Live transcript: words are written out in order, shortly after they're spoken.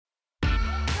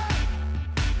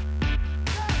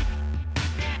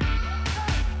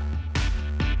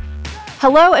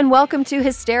Hello and welcome to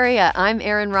Hysteria. I'm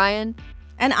Erin Ryan.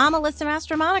 And I'm Alyssa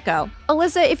Mastromonaco.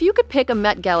 Alyssa, if you could pick a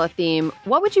Met Gala theme,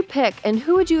 what would you pick and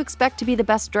who would you expect to be the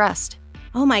best dressed?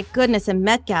 Oh my goodness, a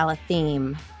Met Gala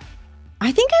theme.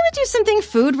 I think I would do something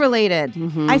food related.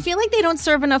 I feel like they don't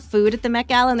serve enough food at the Met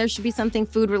Gala and there should be something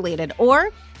food related.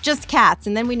 Or just cats,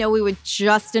 and then we know we would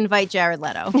just invite Jared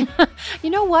Leto.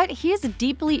 You know what? He is a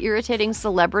deeply irritating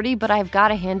celebrity, but I've got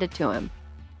to hand it to him.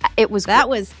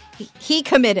 He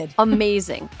committed.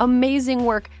 Amazing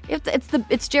work.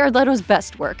 It's Jared Leto's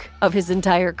best work of his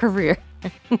entire career.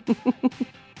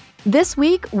 This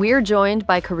week, we're joined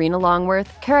by Karina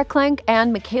Longworth, Kara Klenk,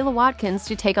 and Michaela Watkins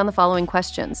to take on the following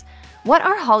questions. What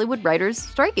are Hollywood writers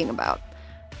striking about?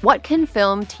 What can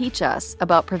film teach us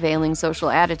about prevailing social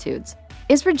attitudes?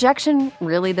 Is rejection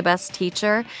really the best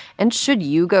teacher? And should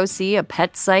you go see a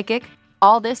pet psychic?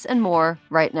 All this and more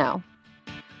right now.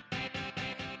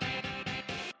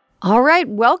 All right,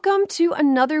 welcome to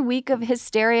another week of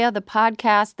Hysteria, the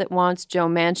podcast that wants Joe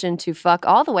Manchin to fuck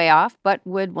all the way off, but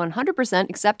would 100%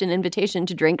 accept an invitation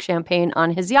to drink champagne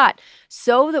on his yacht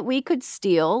so that we could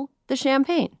steal the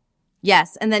champagne.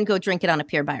 Yes, and then go drink it on a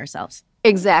pier by ourselves.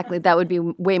 Exactly. That would be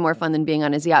way more fun than being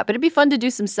on his yacht. But it'd be fun to do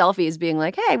some selfies being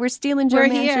like, hey, we're stealing Joe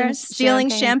Manchin's here, stealing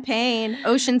champagne.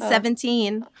 Ocean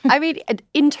 17. I mean,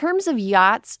 in terms of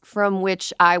yachts from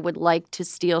which I would like to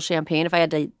steal champagne, if I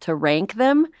had to rank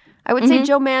them, I would say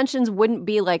Joe Manchin's wouldn't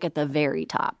be like at the very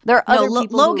top. There are other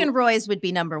people Logan Roy's would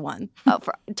be number one.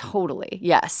 Totally,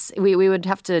 yes. We would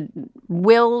have to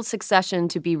will Succession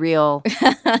to be real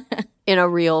in a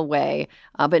real way.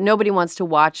 But nobody wants to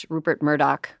watch Rupert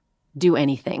Murdoch do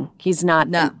anything. He's not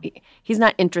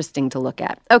interesting to look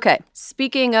at. Okay,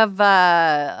 speaking of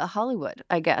Hollywood,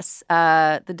 I guess,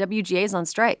 the WGA is on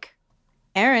strike.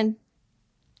 Erin,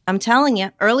 I'm telling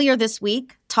you, earlier this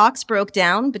week, talks broke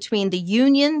down between the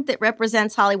union that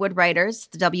represents Hollywood writers,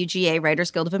 the WGA,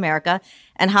 Writers Guild of America,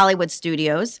 and Hollywood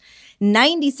studios.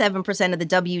 97% of the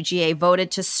WGA voted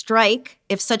to strike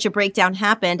if such a breakdown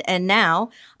happened, and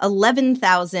now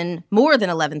more than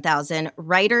 11,000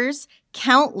 writers,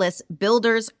 countless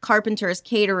builders, carpenters,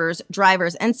 caterers,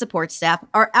 drivers, and support staff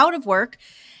are out of work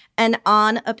and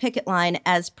on a picket line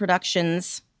as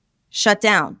productions shut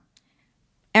down.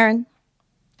 Erin,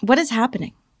 what is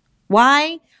happening?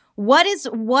 Why? What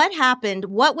happened?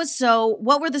 What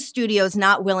were the studios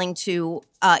not willing to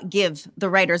give the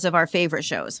writers of our favorite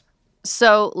shows?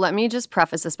 So let me just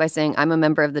preface this by saying I'm a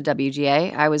member of the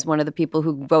WGA. I was one of the people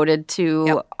who voted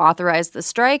to authorize the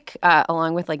strike,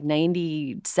 along with like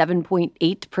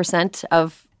 97.8%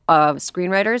 of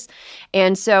screenwriters.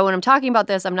 And so when I'm talking about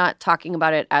this, I'm not talking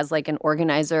about it as like an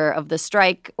organizer of the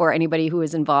strike or anybody who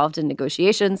is involved in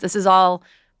negotiations. This is all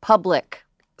public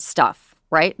stuff,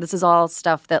 right? This is all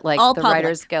stuff that like all the public.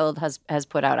 Writers Guild has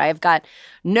put out. I've got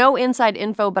no inside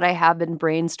info, but I have been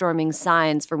brainstorming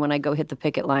signs for when I go hit the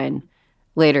picket line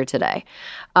later today.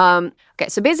 Okay,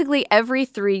 so basically every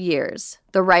 3 years,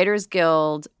 the Writers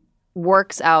Guild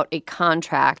works out a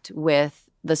contract with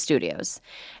the studios.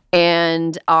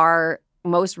 And our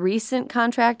most recent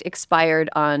contract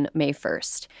expired on May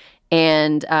 1st.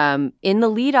 And in the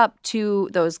lead up to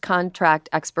those contract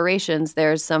expirations,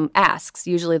 there's some asks.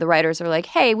 Usually the writers are like,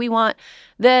 hey, we want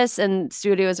this. And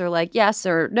studios are like, yes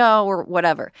or no or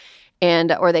whatever.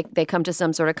 And or they come to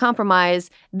some sort of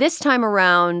compromise. This time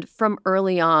around, from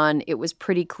early on, it was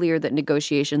pretty clear that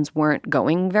negotiations weren't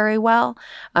going very well.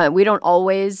 We don't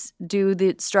always do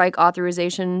the strike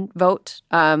authorization vote.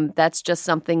 That's just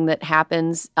something that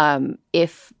happens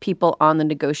if people on the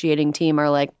negotiating team are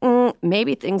like,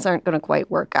 maybe things aren't going to quite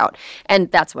work out.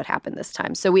 And that's what happened this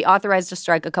time. So we authorized a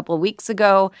strike a couple of weeks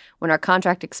ago when our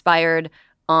contract expired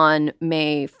on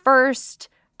May 1st.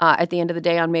 At the end of the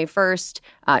day on May 1st,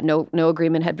 no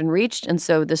agreement had been reached, and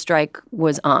so the strike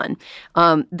was on.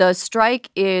 The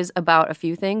strike is about a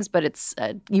few things, but it's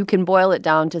you can boil it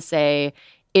down to say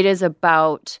it is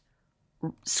about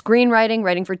screenwriting,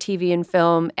 writing for TV and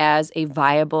film as a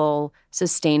viable,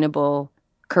 sustainable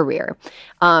career.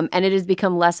 And it has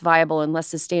become less viable and less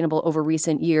sustainable over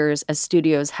recent years as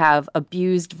studios have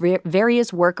abused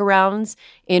various workarounds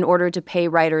in order to pay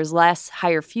writers less,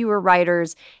 hire fewer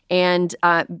writers, and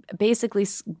basically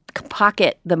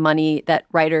pocket the money that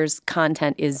writers'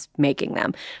 content is making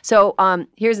them. So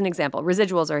here's an example.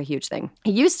 Residuals are a huge thing.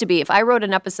 It used to be if I wrote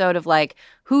an episode of like,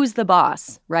 Who's the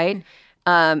Boss, right?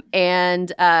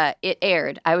 And it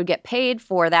aired, I would get paid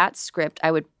for that script.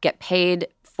 I would get paid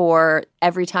for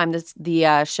every time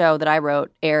the show that I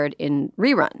wrote aired in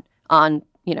rerun on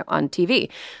TV.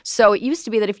 So it used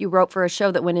to be that if you wrote for a show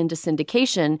that went into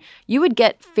syndication, you would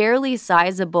get fairly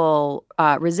sizable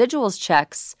residuals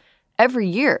checks every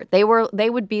year. They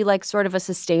would be like sort of a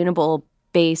sustainable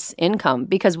base income,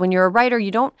 because when you're a writer,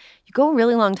 you go a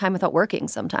really long time without working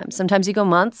sometimes. Sometimes you go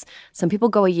months. Some people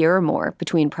go a year or more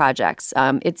between projects.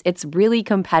 It's really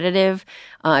competitive.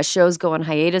 Shows go on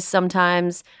hiatus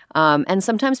sometimes. And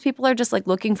sometimes people are just like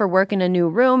looking for work in a new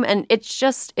room. And it's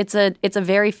a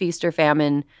very feast or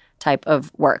famine type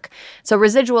of work. So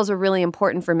residuals are really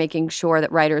important for making sure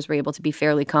that writers were able to be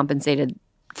fairly compensated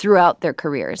throughout their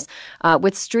careers.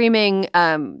 With streaming,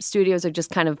 studios are just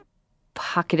kind of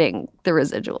pocketing the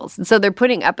residuals. And so they're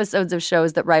putting episodes of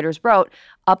shows that writers wrote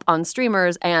up on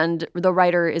streamers, and the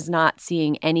writer is not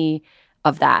seeing any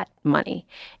of that money.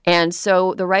 And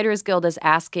so the Writers Guild is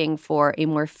asking for a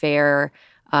more fair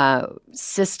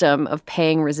system of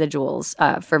paying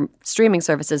residuals for streaming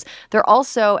services. They're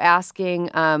also asking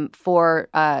for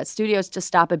studios to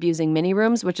stop abusing mini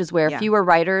rooms, which is where fewer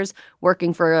writers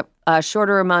working for a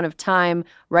shorter amount of time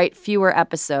write fewer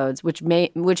episodes, which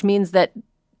means that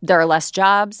there are less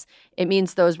jobs. It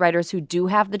means those writers who do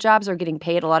have the jobs are getting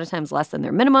paid a lot of times less than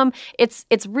their minimum. It's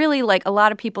really like a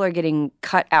lot of people are getting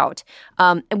cut out.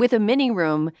 And with a mini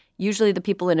room, usually the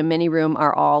people in a mini room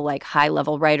are all like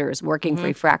high-level writers working for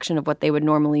a fraction of what they would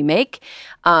normally make,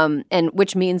 and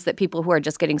which means that people who are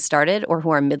just getting started or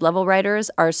who are mid-level writers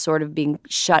are sort of being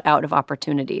shut out of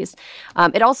opportunities.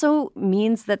 It also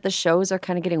means that the shows are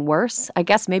kind of getting worse. I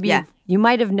guess maybe you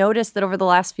might have noticed that over the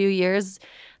last few years,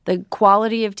 the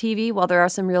quality of TV, while there are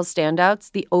some real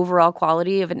standouts, the overall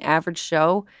quality of an average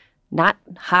show, not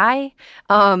high.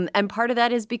 And part of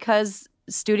that is because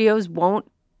studios won't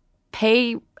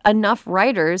pay enough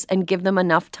writers and give them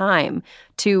enough time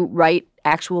to write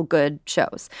actual good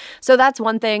shows. So that's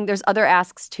one thing. There's other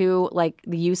asks too, like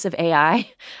the use of AI.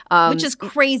 Which is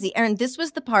crazy. Erin, this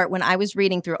was the part when I was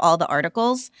reading through all the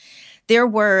articles. There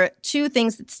were two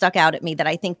things that stuck out at me that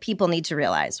I think people need to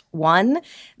realize. One,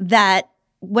 that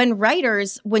when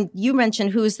you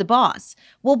mentioned Who's the Boss,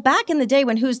 well, back in the day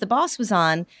when Who's the Boss was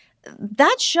on,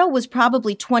 that show was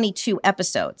probably 22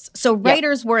 episodes. So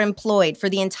writers were employed for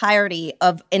the entirety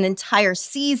of an entire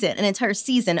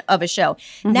season of a show.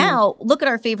 Now, look at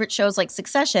our favorite shows like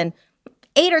Succession,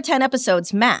 8 or 10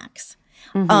 episodes max.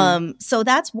 So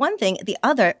that's one thing. The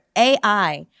other,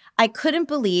 AI. I couldn't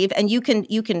believe, and you can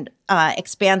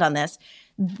expand on this,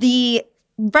 the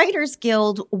Writers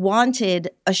Guild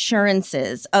wanted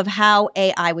assurances of how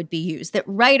AI would be used, that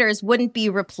writers wouldn't be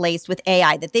replaced with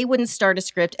AI, that they wouldn't start a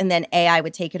script and then AI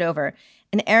would take it over.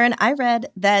 And Erin, I read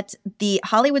that the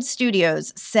Hollywood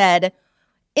studios said,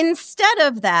 instead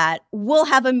of that, we'll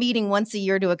have a meeting once a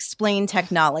year to explain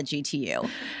technology to you.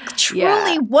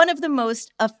 Truly one of the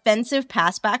most offensive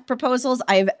passback proposals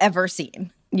I've ever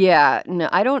seen. Yeah, no,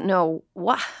 I don't know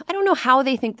how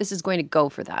they think this is going to go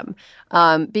for them.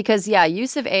 Because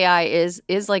use of AI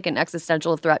is like an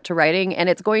existential threat to writing, and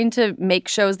it's going to make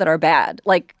shows that are bad.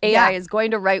 Like AI is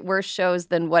going to write worse shows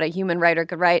than what a human writer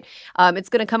could write. It's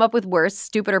going to come up with worse,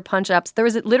 stupider punch-ups. There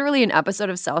was literally an episode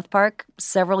of South Park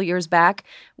several years back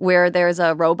where there's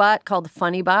a robot called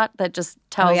Funny Bot that just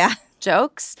tells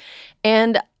jokes.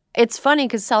 And it's funny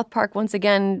because South Park once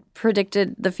again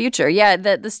predicted the future. Yeah,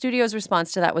 the studio's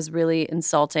response to that was really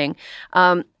insulting.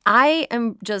 I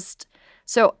am just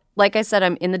so, like I said,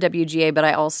 I'm in the WGA, but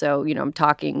I also, I'm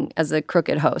talking as a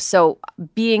crooked host. So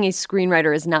being a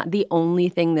screenwriter is not the only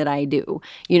thing that I do,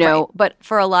 Right. But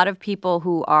for a lot of people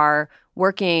who are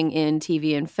working in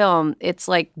TV and film, it's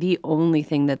like the only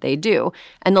thing that they do.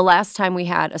 And the last time we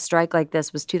had a strike like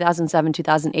this was 2007,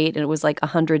 2008, and it was like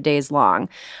 100 days long.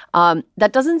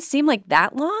 That doesn't seem like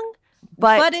that long,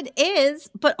 but it is.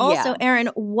 But also, Erin,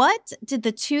 what did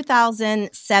the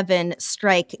 2007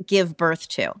 strike give birth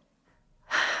to?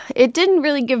 It didn't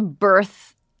really give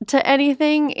birth to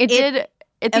anything. It did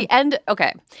at the end.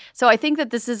 Okay. So I think that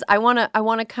this is, I want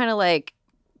to kind of like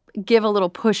give a little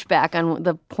pushback on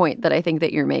the point that I think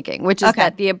that you're making, which is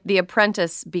that the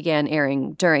Apprentice began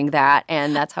airing during that,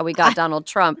 and that's how we got Donald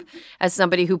Trump as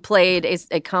somebody who played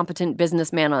a competent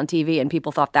businessman on TV, and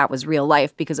people thought that was real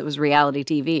life because it was reality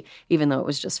TV, even though it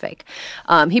was just fake.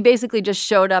 He basically just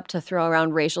showed up to throw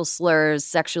around racial slurs,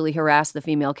 sexually harass the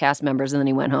female cast members, and then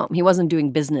he went home. He wasn't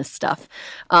doing business stuff.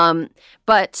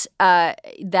 But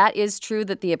that is true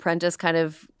that The Apprentice kind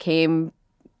of came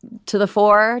to the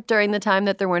fore during the time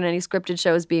that there weren't any scripted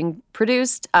shows being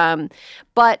produced.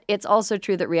 But it's also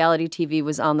true that reality TV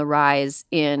was on the rise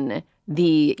in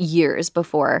the years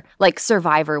before. Like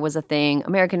Survivor was a thing.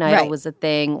 American Idol was a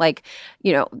thing. Like,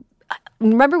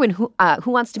 remember when Who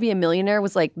Wants to Be a Millionaire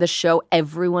was like the show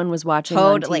everyone was watching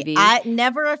on TV? I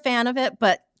never a fan of it,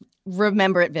 but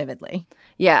remember it vividly.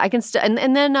 Yeah, I can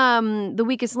and then The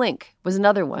Weakest Link was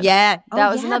another one. Yeah.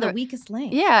 That was another The Weakest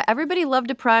Link. Yeah, everybody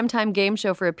loved a primetime game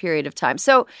show for a period of time.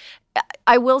 So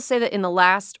I will say that in the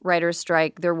last writer's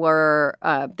strike, they were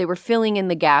filling in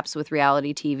the gaps with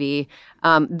reality TV.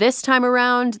 This time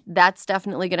around, that's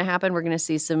definitely going to happen. We're going to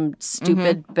see some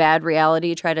stupid, bad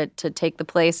reality try to take the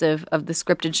place of the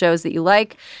scripted shows that you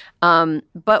like.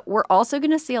 But we're also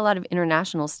going to see a lot of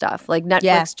international stuff. Like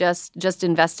Netflix just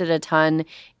invested a ton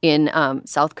in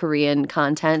South Korean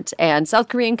content. And South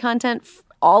Korean content,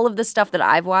 all of the stuff that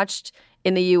I've watched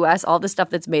in the U.S., all the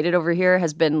stuff that's made it over here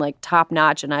has been like top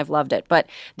notch, and I've loved it. But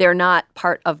they're not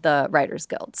part of the Writers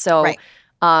Guild, so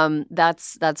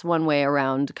that's one way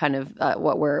around kind of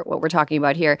what we're talking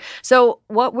about here. So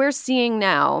what we're seeing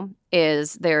now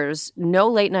is there's no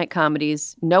late night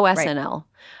comedies, no SNL.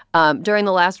 During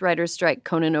the last writers' strike,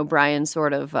 Conan O'Brien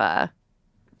sort of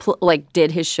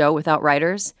did his show without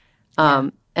writers.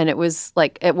 And it was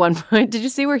like at one point, did you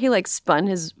see where he like spun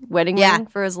his wedding ring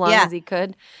for as long as he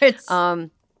could? So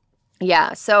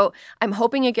I'm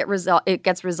hoping it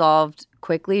gets resolved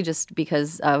quickly, just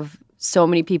because of so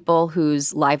many people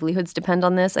whose livelihoods depend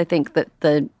on this. I think that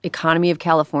the economy of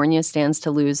California stands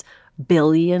to lose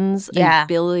billions and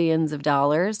billions of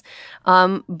dollars.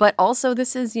 But also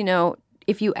this is,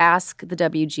 if you ask the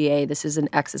WGA, this is an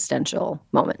existential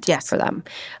moment for them.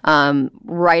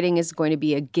 Writing is going to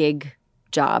be a gig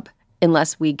job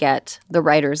unless the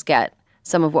writers get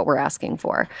some of what we're asking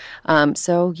for. That's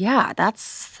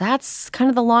kind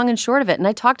of the long and short of it. And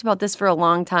I talked about this for a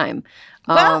long time.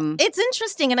 Well, it's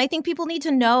interesting, and I think people need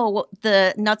to know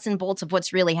the nuts and bolts of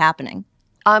what's really happening.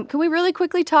 Can we really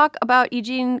quickly talk about E.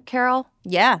 Jean Carroll?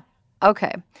 Yeah.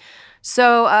 Okay.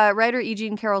 So writer E.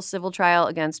 Jean Carroll's civil trial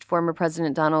against former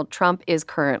President Donald Trump is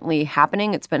currently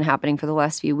happening. It's been happening for the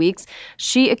last few weeks.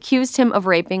 She accused him of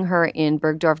raping her in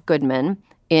Bergdorf Goodman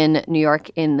in New York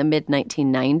in the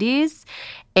mid-1990s.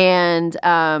 And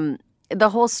the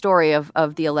whole story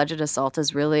of the alleged assault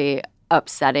is really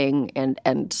upsetting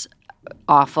and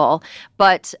awful.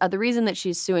 But the reason that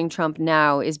she's suing Trump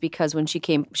now is because when she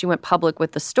went public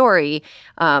with the story,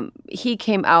 he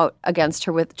came out against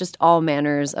her with just all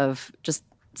manners of just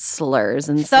slurs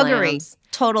and thuggery. Slams.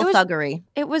 Total thuggery.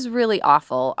 It was really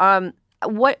awful.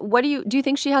 What do you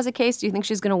think she has a case? Do you think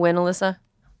she's going to win, Alyssa?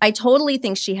 I totally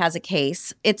think she has a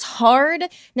case. It's hard.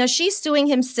 Now, she's suing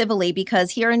him civilly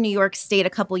because here in New York State a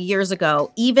couple years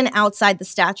ago, even outside the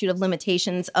statute of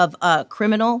limitations of a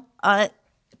criminal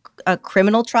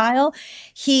trial,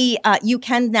 you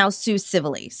can now sue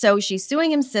civilly. So she's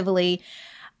suing him civilly.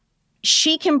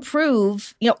 She can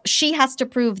prove, she has to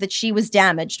prove that she was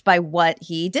damaged by what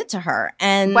he did to her.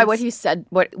 And by what he said.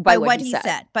 By what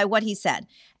he said.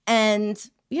 And,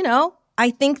 I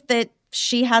think that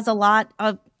she has a lot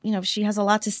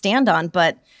to stand on,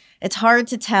 but it's hard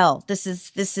to tell. This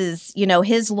is,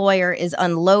 his lawyer is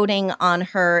unloading on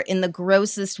her in the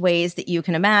grossest ways that you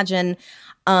can imagine.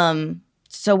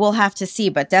 So we'll have to see,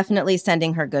 but definitely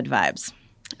sending her good vibes.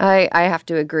 I have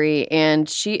to agree. And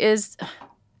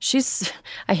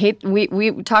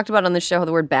we talked about on the show how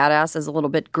the word badass is a little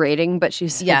bit grating, but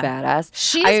she's a badass.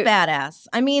 She's badass.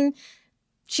 I mean,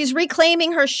 she's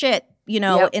reclaiming her shit, in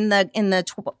the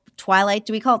twilight.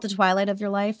 Do we call it the twilight of your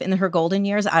life? In her golden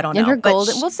years? I don't know. In her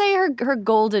we'll say her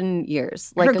golden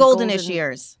years. Like her goldenish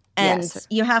years. And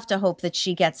you have to hope that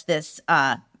she gets this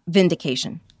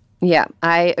vindication. Yeah,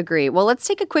 I agree. Well, let's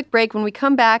take a quick break. When we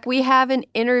come back, we have an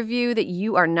interview that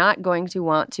you are not going to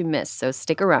want to miss, so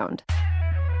stick around.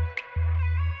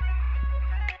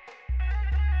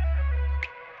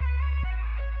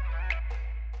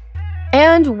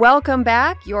 And welcome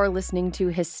back. You're listening to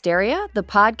Hysteria, the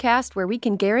podcast where we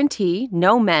can guarantee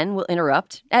no men will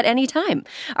interrupt at any time.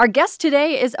 Our guest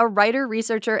today is a writer,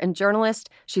 researcher, and journalist.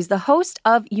 She's the host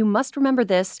of You Must Remember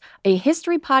This, a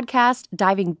history podcast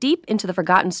diving deep into the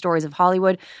forgotten stories of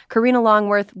Hollywood. Karina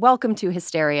Longworth, welcome to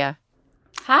Hysteria.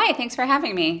 Hi, thanks for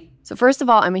having me. So first of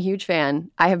all, I'm a huge fan.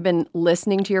 I have been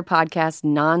listening to your podcast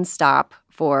nonstop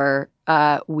for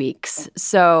weeks.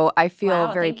 So I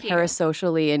feel very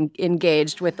parasocially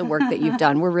engaged with the work that you've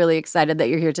done. We're really excited that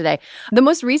you're here today. The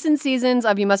most recent seasons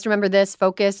of You Must Remember This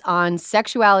focus on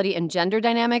sexuality and gender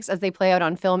dynamics as they play out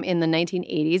on film in the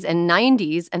 1980s and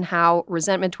 90s and how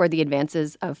resentment toward the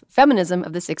advances of feminism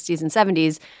of the 60s and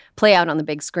 70s play out on the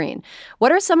big screen.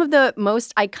 What are some of the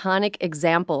most iconic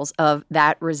examples of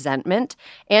that resentment?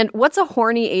 And what's a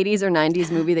horny 80s or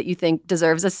 90s movie that you think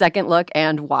deserves a second look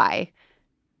and why?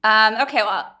 Okay,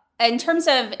 well, in terms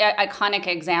of iconic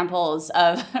examples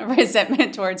of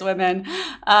resentment towards women,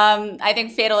 I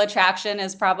think Fatal Attraction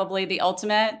is probably the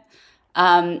ultimate.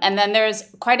 And then there's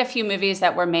quite a few movies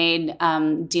that were made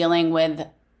dealing with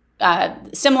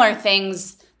similar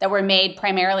things that were made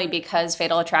primarily because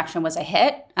Fatal Attraction was a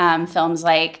hit. Films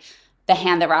like The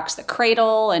Hand That Rocks the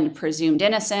Cradle and Presumed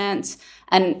Innocence.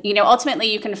 And,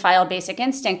 ultimately you can file Basic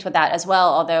Instinct with that as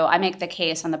well, although I make the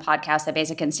case on the podcast that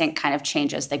Basic Instinct kind of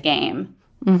changes the game.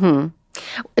 Mm-hmm.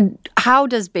 How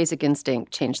does Basic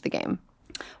Instinct change the game?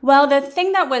 Well, the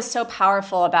thing that was so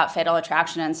powerful about Fatal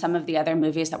Attraction and some of the other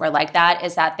movies that were like that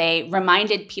is that they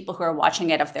reminded people who are watching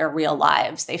it of their real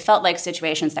lives. They felt like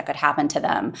situations that could happen to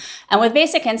them. And with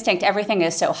Basic Instinct, everything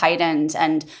is so heightened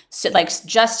and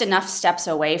just enough steps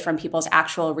away from people's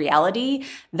actual reality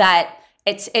that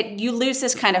you lose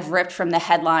this kind of ripped from the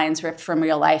headlines, ripped from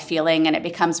real life feeling, and it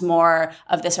becomes more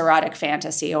of this erotic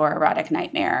fantasy or erotic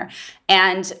nightmare.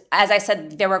 And as I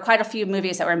said, there were quite a few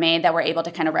movies that were made that were able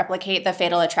to kind of replicate the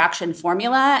Fatal Attraction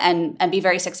formula and be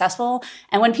very successful.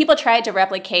 And when people tried to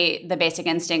replicate the Basic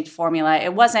Instinct formula,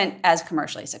 it wasn't as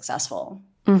commercially successful.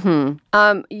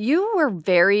 Mm-hmm. You were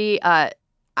very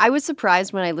I was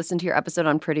surprised when I listened to your episode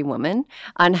on Pretty Woman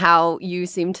on how you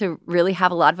seem to really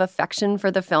have a lot of affection for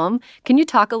the film. Can you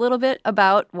talk a little bit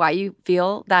about why you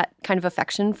feel that kind of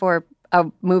affection for a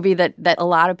movie that a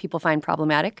lot of people find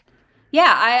problematic?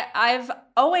 Yeah, I've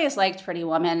always liked Pretty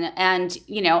Woman. And,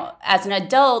 as an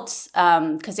adult,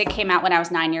 because it came out when I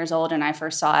was 9 years old and I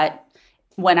first saw it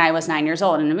when I was 9 years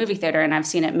old in a movie theater, and I've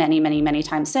seen it many, many, many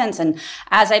times since. And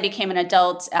as I became an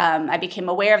adult, I became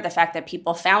aware of the fact that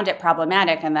people found it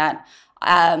problematic, and that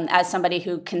as somebody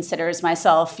who considers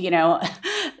myself,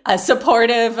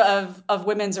 supportive of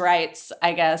women's rights,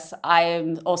 I guess,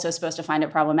 I'm also supposed to find it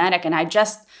problematic. And I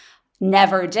just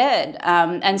never did.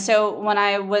 And so when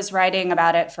I was writing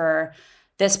about it for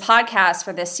this podcast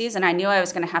for this season, I knew I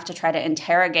was going to have to try to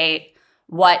interrogate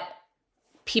what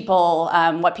people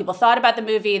thought about the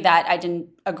movie that I didn't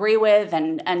agree with,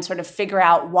 and sort of figure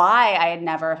out why I had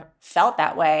never felt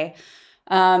that way.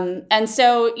 And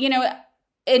so,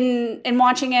 in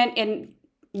watching it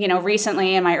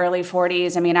recently in my early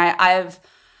 40s, I mean,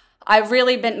 I've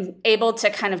really been able to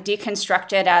kind of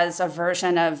deconstruct it as a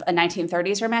version of a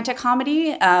 1930s romantic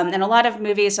comedy. And a lot of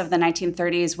movies of the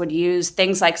 1930s would use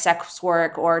things like sex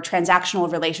work or transactional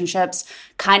relationships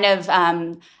kind of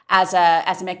as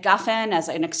a MacGuffin, as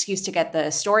an excuse to get the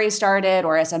story started,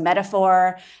 or as a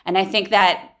metaphor. And I think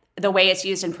that the way it's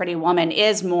used in Pretty Woman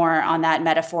is more on that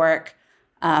metaphoric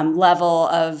level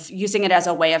of using it as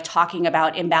a way of talking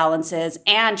about imbalances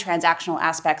and transactional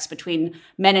aspects between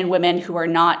men and women who are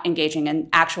not engaging in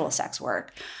actual sex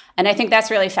work. And I think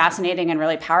that's really fascinating and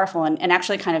really powerful and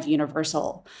actually kind of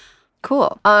universal.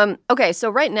 Cool. Okay, so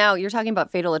right now you're talking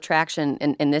about Fatal Attraction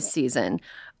in this season.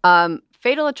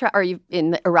 Are you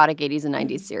in the erotic 80s and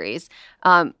 90s series?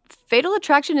 Fatal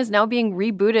Attraction is now being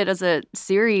rebooted as a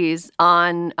series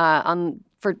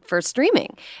for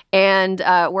streaming. And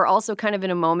we're also kind of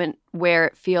in a moment where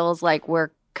it feels like we're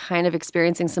kind of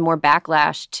experiencing some more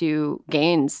backlash to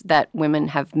gains that women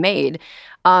have made.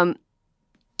 Do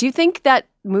you think that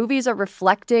movies are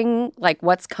reflecting like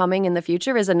what's coming in the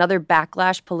future? Is another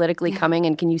backlash politically coming,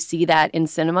 and can you see that in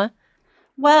cinema?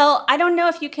 Well, I don't know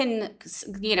if you can,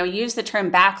 use the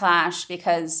term backlash,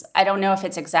 because I don't know if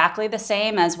it's exactly the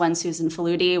same as when Susan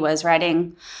Faludi was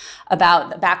writing about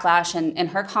the backlash in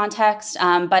her context.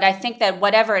 But I think that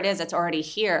whatever it is, it's already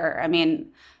here. I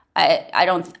mean,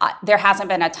 there hasn't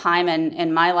been a time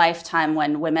in my lifetime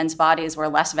when women's bodies were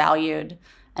less valued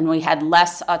and we had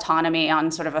less autonomy on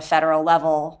sort of a federal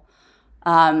level.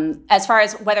 As far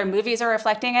as whether movies are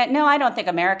reflecting it, no, I don't think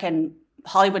American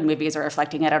Hollywood movies are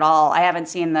reflecting it at all. I haven't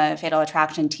seen the Fatal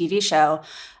Attraction TV show.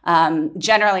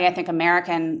 Generally, I think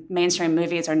American mainstream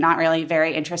movies are not really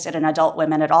very interested in adult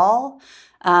women at all.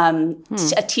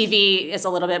 TV is a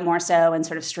little bit more so, and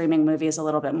sort of streaming movies a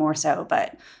little bit more so.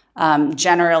 But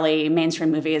generally,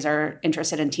 mainstream movies are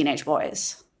interested in teenage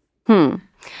boys. Well,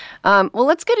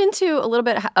 let's get into a little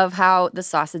bit of how the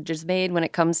sausage is made when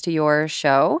it comes to your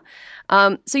show.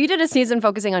 So you did a season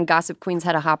focusing on Gossip Queen's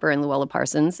Hedda Hopper and Luella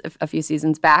Parsons a few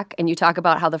seasons back, and you talk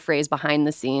about how the phrase behind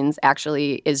the scenes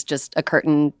actually is just a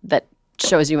curtain that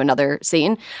shows you another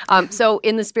scene. So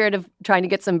in the spirit of trying to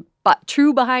get some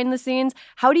true behind the scenes,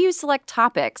 how do you select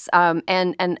topics,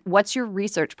 and what's your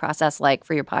research process like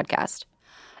for your podcast?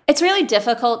 It's really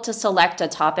difficult to select a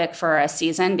topic for a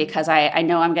season because I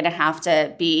know I'm going to have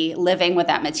to be living with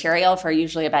that material for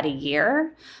usually about a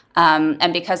year.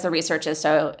 And because the research is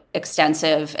so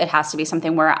extensive, it has to be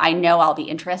something where I know I'll be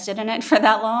interested in it for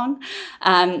that long.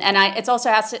 It also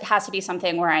has to be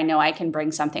something where I know I can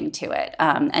bring something to it,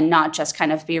 and not just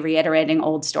kind of be reiterating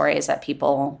old stories that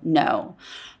people know.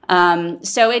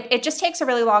 So it just takes a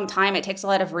really long time. It takes a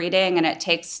lot of reading, and it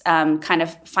takes kind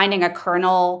of finding a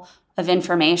kernel of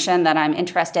information that I'm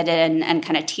interested in and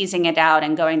kind of teasing it out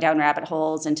and going down rabbit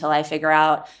holes until I figure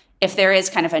out if there is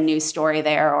kind of a new story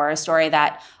there or a story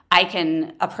that I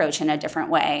can approach in a different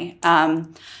way.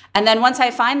 And then once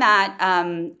I find that,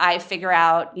 I figure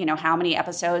out, how many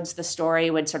episodes the story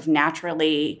would sort of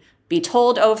naturally be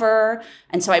told over.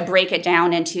 And so I break it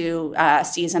down into a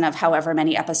season of however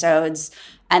many episodes.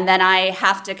 And then I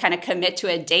have to kind of commit to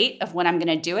a date of when I'm going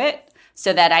to do it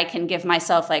so that I can give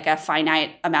myself like a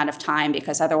finite amount of time,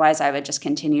 because otherwise I would just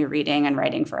continue reading and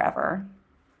writing forever.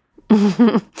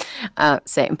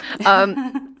 Same.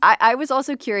 I was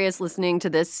also curious listening to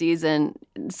this season.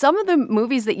 Some of the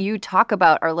movies that you talk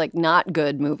about are like not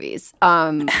good movies,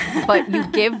 but you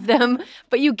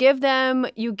give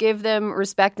them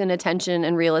respect and attention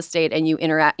and real estate, and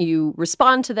you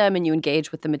respond to them, and you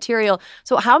engage with the material.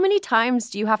 So, how many times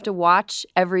do you have to watch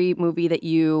every movie that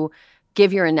you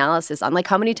give your analysis on? Like,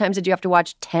 how many times did you have to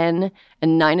watch 10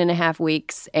 and 9.5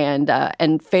 weeks and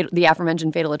the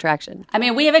aforementioned Fatal Attraction? I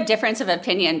mean, we have a difference of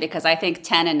opinion because I think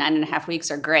 10 and 9.5 weeks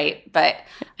are great. But,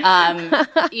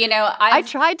 I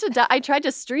tried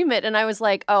to stream it, and I was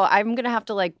like, oh, I'm going to have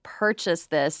to like purchase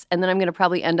this. And then I'm going to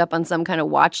probably end up on some kind of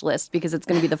watch list because it's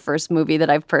going to be the first movie that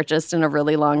I've purchased in a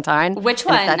really long time. Which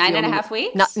one? 9.5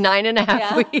 weeks?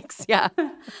 9.5 weeks. Yeah.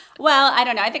 Well, I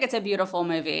don't know. I think it's a beautiful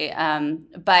movie.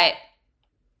 But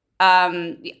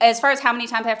as far as how many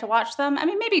times I have to watch them, I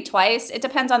mean, maybe twice. It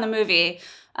depends on the movie.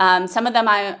 Some of them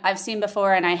I've seen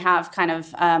before and I have kind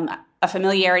of a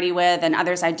familiarity with, and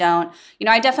others I don't.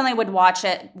 I definitely would watch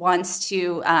it once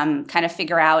to kind of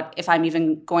figure out if I'm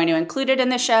even going to include it in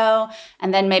the show.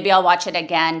 And then maybe I'll watch it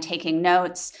again, taking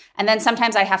notes. And then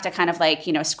sometimes I have to kind of like,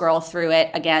 scroll through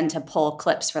it again to pull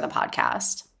clips for the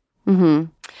podcast. Mm-hmm.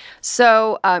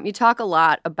 So you talk a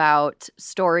lot about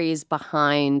stories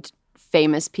behind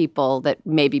famous people that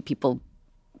maybe people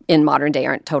in modern day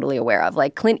aren't totally aware of.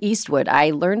 Like Clint Eastwood,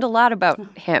 I learned a lot about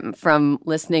him from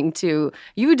listening to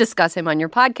you discuss him on your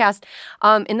podcast.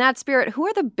 In that spirit, who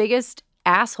are the biggest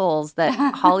assholes that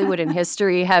Hollywood and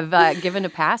history have given a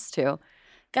pass to?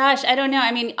 Gosh, I don't know.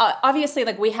 I mean, obviously,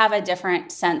 like we have a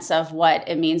different sense of what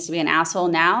it means to be an asshole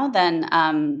now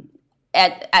than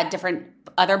at different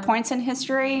other points in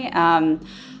history.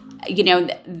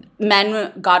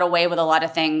 Men got away with a lot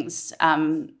of things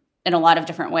in a lot of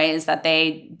different ways that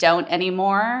they don't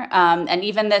anymore. And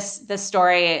even this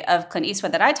story of Clint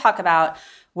Eastwood that I talk about,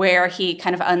 where he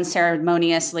kind of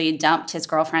unceremoniously dumped his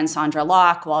girlfriend Sandra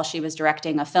Locke while she was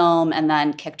directing a film and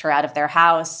then kicked her out of their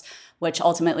house, which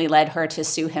ultimately led her to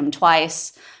sue him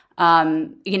twice.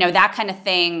 That kind of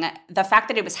thing, the fact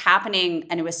that it was happening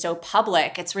and it was so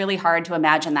public, it's really hard to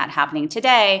imagine that happening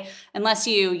today unless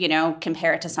you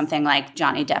compare it to something like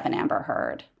Johnny Depp and Amber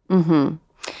Heard. Mm-hmm.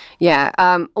 Yeah.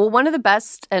 Well, one of the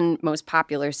best and most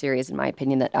popular series, in my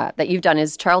opinion, that you've done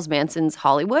is Charles Manson's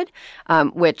Hollywood,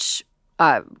 which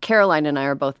Caroline and I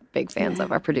are both big fans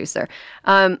of, our producer.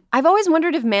 I've always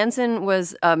wondered if Manson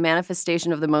was a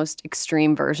manifestation of the most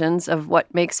extreme versions of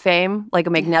what makes fame, like a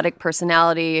magnetic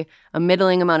personality, a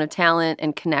middling amount of talent,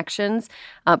 and connections.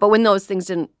 But when those things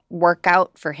didn't work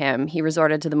out for him, he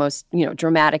resorted to the most,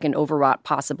 dramatic and overwrought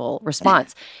possible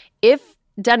response. If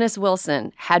Dennis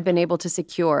Wilson had been able to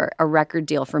secure a record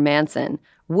deal for Manson,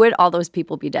 would all those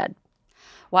people be dead?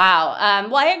 Wow.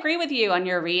 Well, I agree with you on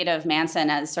your read of Manson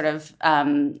as sort of,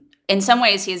 in some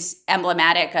ways, he's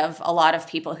emblematic of a lot of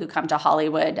people who come to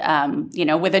Hollywood,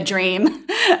 with a dream.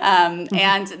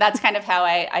 And that's kind of how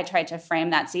I tried to frame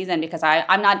that season, because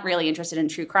I'm not really interested in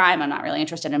true crime. I'm not really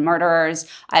interested in murderers.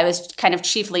 I was kind of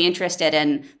chiefly interested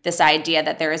in this idea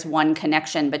that there is one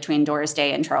connection between Doris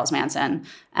Day and Charles Manson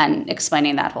and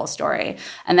explaining that whole story.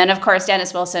 And then, of course,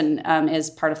 Dennis Wilson is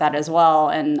part of that as well.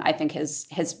 And I think his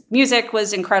music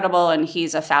was incredible, and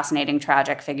he's a fascinating,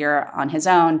 tragic figure on his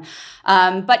own.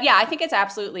 But yeah, I think it's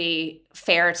absolutely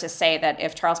fair to say that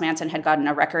if Charles Manson had gotten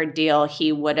a record deal,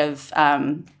 he would have,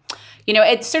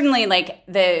 it's certainly like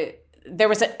there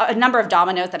was a number of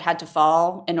dominoes that had to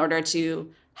fall in order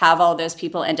to have all those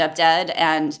people end up dead.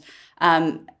 And,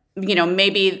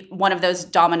 maybe one of those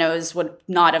dominoes would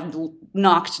not have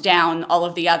knocked down all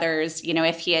of the others,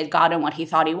 if he had gotten what he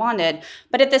thought he wanted.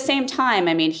 But at the same time,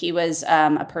 I mean, he was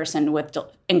a person with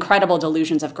incredible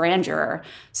delusions of grandeur.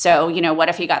 So, what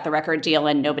if he got the record deal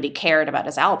and nobody cared about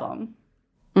his album?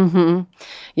 Mm-hmm.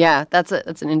 Yeah, that's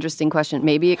an interesting question.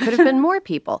 Maybe it could have been more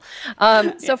people.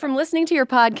 So from listening to your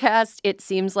podcast, it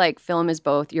seems like film is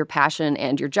both your passion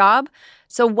and your job.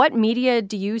 So what media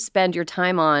do you spend your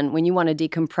time on when you want to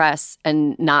decompress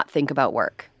and not think about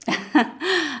work?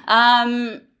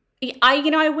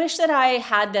 I wish that I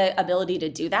had the ability to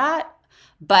do that,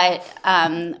 but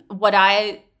what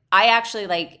I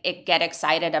actually get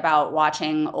excited about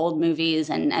watching old movies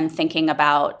and thinking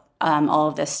about all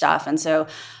of this stuff. And so,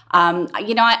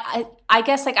 I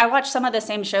guess I watch some of the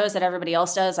same shows that everybody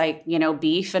else does,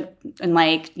 Beef and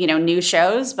new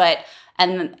shows,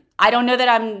 and I don't know that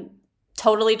I'm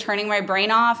totally turning my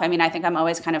brain off. I mean, I think I'm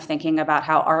always kind of thinking about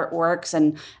how art works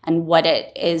and what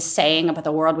it is saying about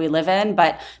the world we live in.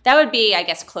 But that would be, I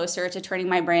guess, closer to turning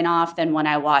my brain off than when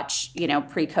I watch,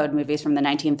 pre-code movies from the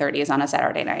 1930s on a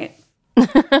Saturday night.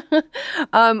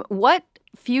 What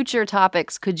future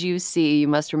topics could you see You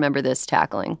Must Remember This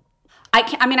tackling? I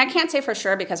can't say for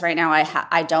sure because right now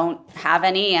I don't have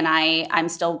any, and I'm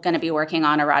still going to be working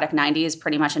on erotic 90s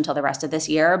pretty much until the rest of this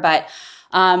year. But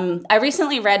I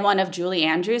recently read one of Julie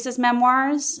Andrews'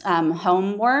 memoirs,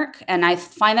 Homework, and I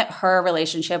find that her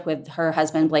relationship with her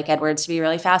husband, Blake Edwards, to be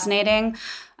really fascinating.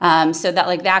 So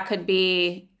that could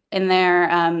be in there.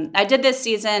 I did this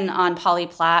season on Polly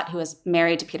Platt, who was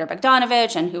married to Peter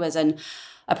Bogdanovich and who was a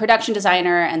production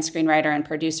designer and screenwriter and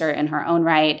producer in her own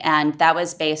right. And that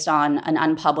was based on an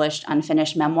unpublished,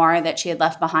 unfinished memoir that she had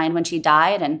left behind when she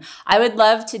died. And I would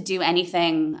love to do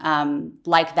anything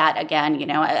like that again.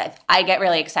 I get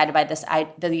really excited by this,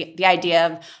 the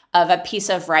idea of a piece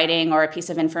of writing or a piece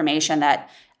of information that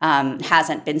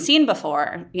hasn't been seen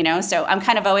before, So I'm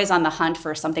kind of always on the hunt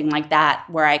for something like that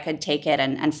where I could take it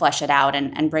and flesh it out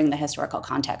and bring the historical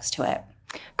context to it.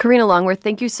 Karina Longworth,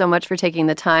 thank you so much for taking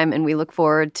the time, and we look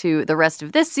forward to the rest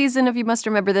of this season of You Must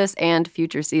Remember This and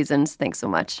future seasons. Thanks so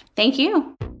much. Thank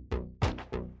you.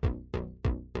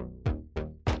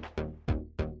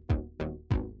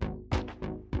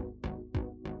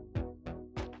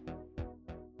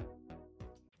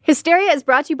 Hysteria is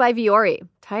brought to you by Vuori.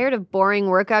 Tired of boring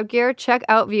workout gear? Check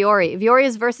out Vuori.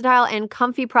 Vuori's versatile and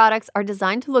comfy products are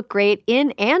designed to look great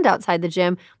in and outside the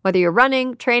gym, whether you're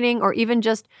running, training, or even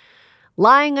just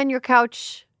lying on your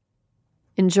couch,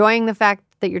 enjoying the fact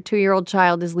that your 2-year-old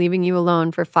child is leaving you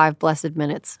alone for 5 blessed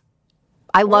minutes.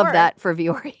 I love that for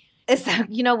Vuori.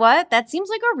 You know what? That seems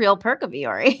like a real perk of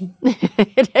Vuori.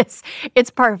 It is.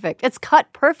 It's perfect. It's cut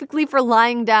perfectly for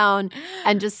lying down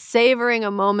and just savoring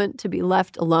a moment to be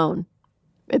left alone.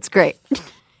 It's great.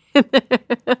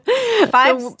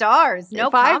 5 stars. No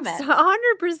comments.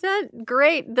 100%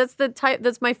 great.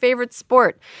 That's my favorite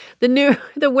sport.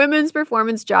 The women's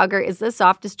performance jogger is the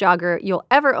softest jogger you'll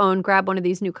ever own. Grab one of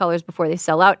these new colors before they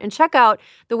sell out. And check out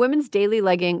the women's daily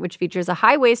legging, which features a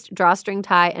high waist drawstring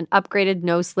tie and upgraded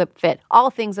no slip fit. All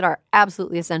things that are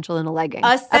absolutely essential in a legging.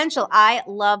 Essential. I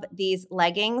love these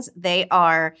leggings. They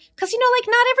are, because,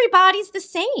 not everybody's the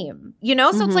same,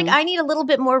 So it's I need a little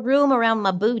bit more room around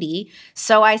my booty.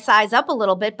 So I size up a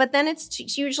little bit, but then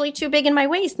it's usually too big in my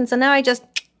waist. And so now I just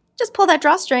pull that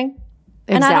drawstring.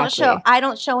 And I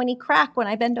don't show any crack when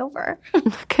I bend over.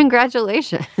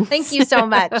 Congratulations. Thank you so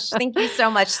much. Thank you so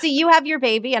much. See, you have your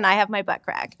baby and I have my butt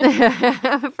crack.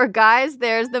 For guys,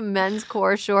 there's the men's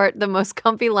core short, the most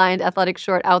comfy lined athletic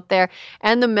short out there,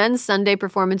 and the men's Sunday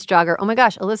performance jogger. Oh my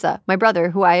gosh, Alyssa, my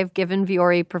brother, who I have given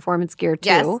Vuori performance gear to,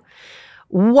 yes,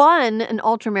 won an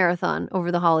ultramarathon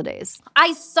over the holidays.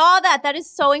 I saw that. That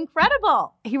is so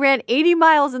incredible. He ran 80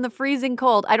 miles in the freezing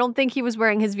cold. I don't think he was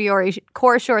wearing his Vuori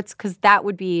core shorts because that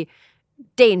would be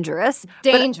dangerous.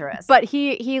 But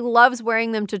he loves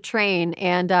wearing them to train,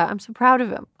 and I'm so proud of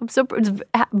him.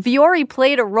 Vuori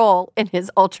played a role in his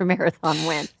ultramarathon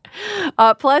win.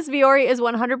 Plus, Vuori is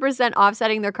 100%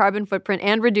 offsetting their carbon footprint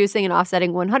and reducing and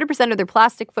offsetting 100% of their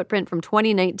plastic footprint from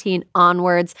 2019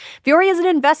 onwards. Vuori is an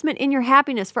investment in your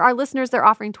happiness. For our listeners, they're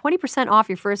offering 20% off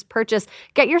your first purchase.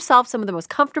 Get yourself some of the most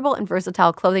comfortable and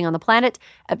versatile clothing on the planet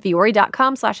at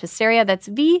vuori.com/hysteria. That's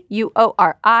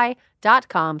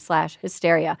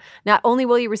VUORI.com/hysteria. Not only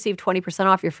will you receive 20%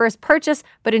 off your first purchase,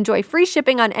 but enjoy free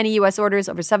shipping on any U.S. orders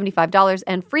over $75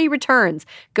 and free returns.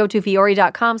 Go to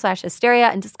vuori.com/hysteria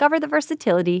and discover the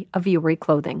versatility of Vuori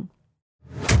clothing.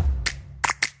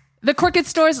 The Crooked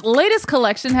Store's latest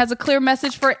collection has a clear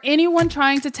message for anyone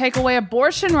trying to take away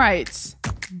abortion rights.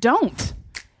 Don't.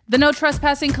 The No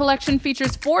Trespassing collection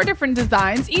features 4 different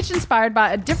designs, each inspired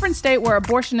by a different state where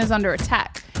abortion is under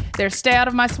attack. There's Stay Out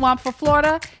of My Swamp for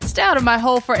Florida, Stay Out of My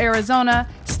Hole for Arizona,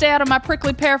 Stay Out of My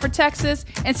Prickly Pear for Texas,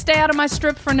 and Stay Out of My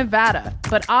Strip for Nevada.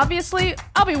 But obviously,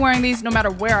 I'll be wearing these no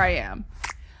matter where I am.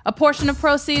 A portion of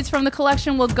proceeds from the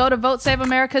collection will go to Vote Save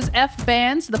America's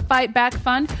F-Bands, the Fight Back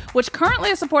Fund, which currently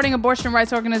is supporting abortion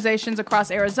rights organizations across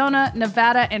Arizona,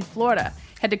 Nevada, and Florida.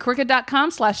 Head to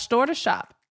crooked.com/store to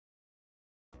shop.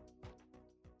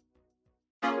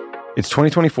 It's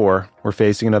 2024. We're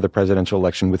facing another presidential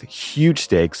election with huge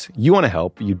stakes. You want to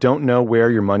help. You don't know where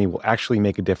your money will actually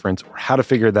make a difference or how to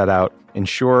figure that out. And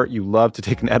sure, you love to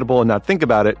take an edible and not think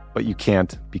about it, but you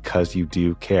can't because you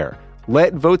do care.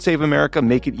 Let Vote Save America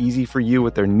make it easy for you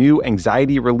with their new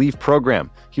anxiety relief program.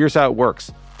 Here's how it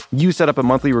works. You set up a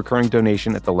monthly recurring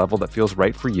donation at the level that feels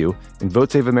right for you, and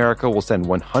Vote Save America will send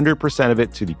 100% of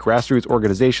it to the grassroots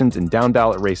organizations and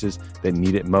down-ballot races that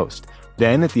need it most.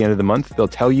 Then, at the end of the month, they'll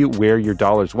tell you where your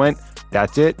dollars went.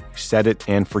 That's it. You set it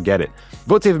and forget it.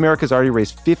 Vote Save America has already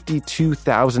raised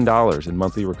 $52,000 in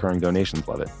monthly recurring donations.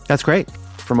 Love it. That's great.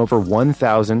 From over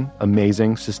 1,000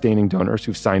 amazing sustaining donors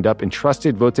who've signed up and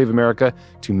trusted Vote Save America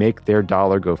to make their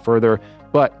dollar go further.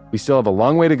 But we still have a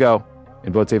long way to go,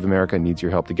 and Vote Save America needs your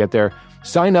help to get there.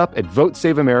 Sign up at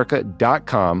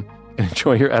votesaveamerica.com and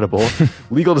enjoy your edible.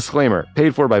 Legal disclaimer,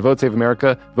 paid for by Vote Save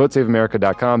America,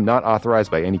 votesaveamerica.com, not authorized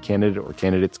by any candidate or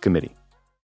candidates committee.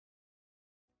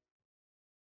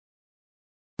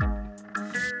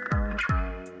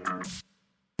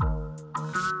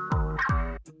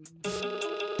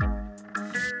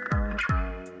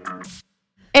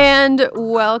 And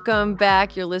welcome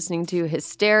back. You're listening to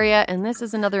Hysteria, and this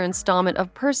is another installment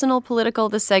of Personal Political,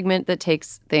 the segment that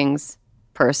takes things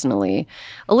personally.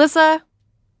 Alyssa,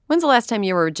 when's the last time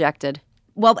you were rejected?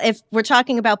 Well, if we're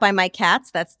talking about by my cats,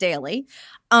 that's daily.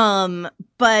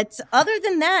 But other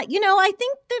than that, I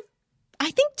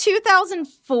think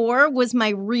 2004 was my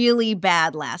really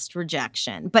bad last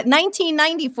rejection. But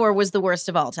 1994 was the worst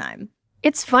of all time.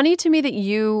 It's funny to me that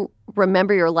you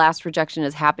remember your last rejection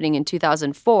as happening in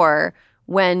 2004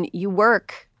 when you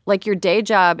work, like your day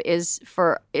job is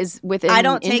within I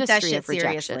don't take industry that shit of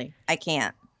rejection. seriously. I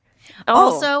can't. Oh,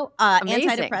 Also, amazing.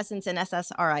 antidepressants and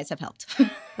SSRIs have helped.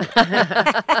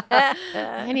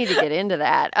 I need to get into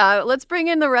that. Let's bring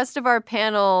in the rest of our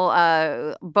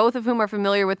panel, both of whom are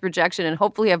familiar with rejection and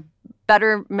hopefully have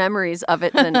better memories of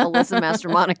it than Alyssa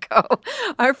Mastromonaco.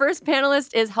 Our first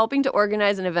panelist is helping to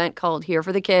organize an event called Here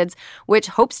for the Kids, which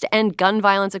hopes to end gun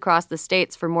violence across the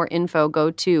states. For more info, go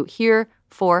to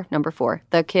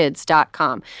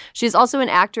thekids.com. She's also an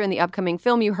actor in the upcoming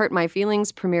film You Hurt My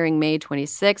Feelings, premiering May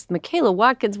 26th. Michaela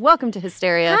Watkins, welcome to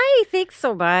Hysteria. Hi, thanks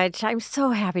so much. I'm so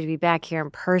happy to be back here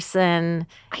in person.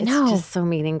 I know. It's just so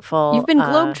meaningful. You've been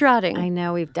globetrotting. I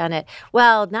know, we've done it.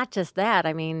 Well, not just that.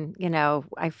 I mean,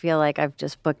 I feel like I've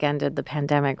just bookended the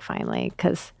pandemic finally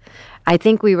because I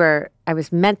think I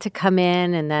was meant to come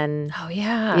in and then. Oh,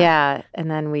 yeah. Yeah.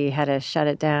 And then we had to shut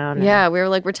it down. Yeah. We were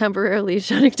like, we're temporarily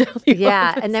shutting down the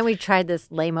office. And then we tried this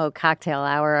lame-o cocktail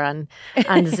hour on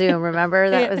Zoom. Remember?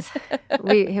 That was,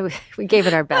 we gave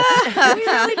it our best. We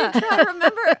really did try.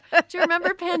 Do you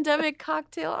remember pandemic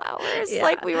cocktail hours? Yeah.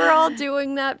 Like we were all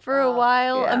doing that for a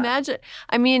while. Yeah. Imagine.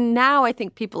 I mean, now I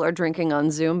think people are drinking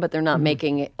on Zoom, but they're not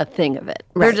making a thing of it.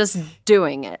 Right. They're just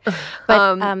doing it.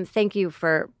 But thank you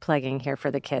for plugging Here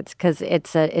for the Kids because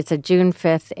it's a June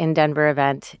 5th in Denver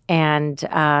event,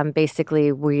 and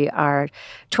basically we are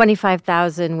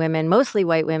 25,000 women, mostly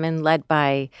white women, led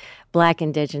by Black,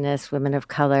 Indigenous, women of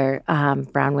color,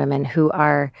 brown women who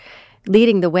are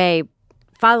leading the way,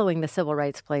 following the Civil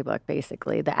Rights Playbook,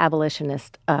 basically the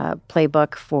abolitionist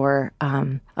playbook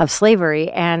of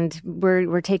slavery, and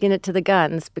we're taking it to the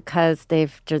guns because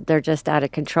they're just out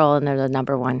of control and they're the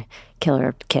number one killer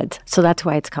of kids. So that's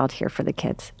why it's called Here for the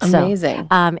Kids. Amazing.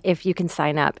 So, if you can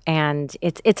sign up, and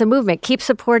it's a movement. Keep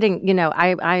supporting.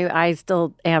 I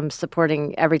still am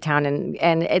supporting Everytown,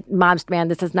 and Moms Demand.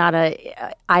 This is not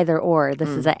a either or. This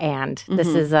is a and. Mm-hmm. This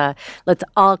is a let's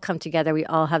all come together. We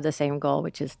all have the same goal,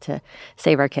 which is to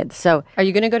save our kids. So, are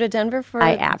you going to go to Denver for?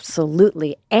 I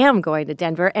absolutely am going to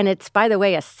Denver, and it's, by the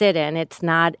way, a sit-in. It's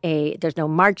not there's no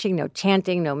marching, no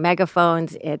chanting, no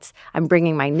megaphones. I'm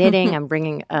bringing my knitting. I'm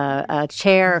bringing a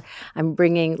chair. I'm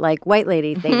bringing like white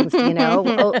lady things,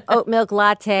 oat milk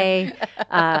latte.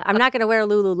 I'm not going to wear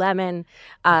Lululemon.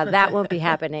 That won't be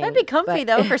happening. That'd be comfy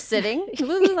though for sitting.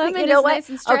 Lululemon is nice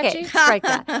and stretchy. Okay, strike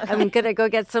that. I'm going to go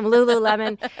get some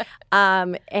Lululemon.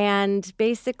 And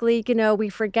basically, we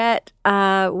forget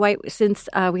since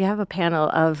we have a panel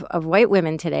of white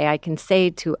women today, I can say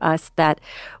to us that,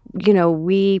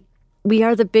 we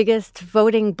are the biggest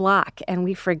voting bloc, and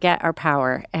we forget our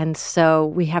power. And so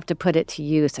we have to put it to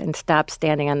use and stop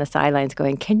standing on the sidelines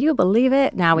going, can you believe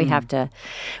it? Now we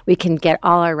can get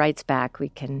all our rights back. We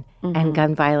can end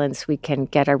gun violence. We can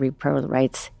get our repro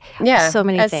rights. Yeah. So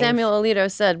many things. As Samuel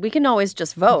Alito said, we can always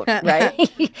just vote, right?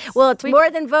 Well, it's more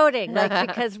than voting,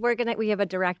 because we have a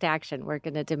direct action. We're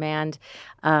going to demand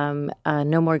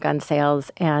no more gun sales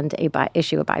and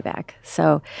issue a buyback.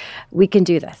 So we can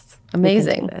do this.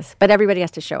 Amazing. But everybody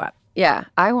has to show up. Yeah,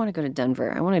 I want to go to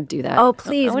Denver. I want to do that. Oh,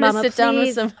 please, I want Mama, to sit down with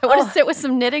please. some. I want to sit with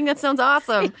some knitting. That sounds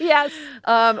awesome. Yes.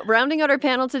 Rounding out our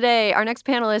panel today, our next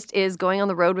panelist is going on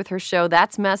the road with her show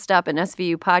That's Messed Up, an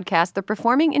SVU podcast. They're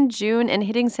performing in June and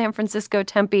hitting San Francisco,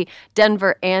 Tempe,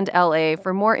 Denver, and LA.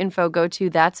 For more info, go to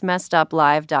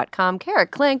that'smesseduplive.com. Kara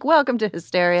Klink, welcome to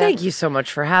Hysteria. Thank you so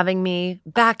much for having me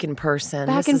back in person.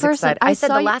 Back this in is person. exciting. I I said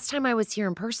saw the you- last time I was here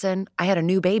in person, I had a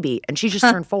new baby, and she just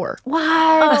turned 4. What?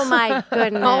 Oh, my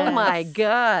goodness. Oh, my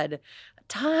God.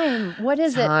 Time. What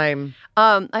is it? Time.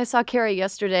 I saw Carrie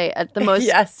yesterday at the most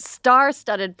Yes.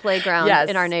 star-studded playground Yes.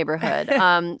 in our neighborhood.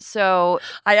 So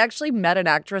I actually met an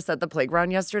actress at the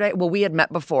playground yesterday. Well, we had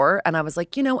met before, and I was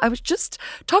like, I was just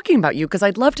talking about you because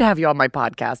I'd love to have you on my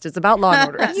podcast. It's about Law &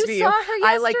 Order SVU. You saw her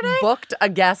I yesterday? booked a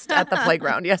guest at the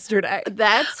playground yesterday.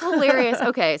 that's hilarious.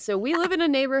 Okay, so we live in a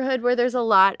neighborhood where there's a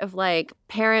lot of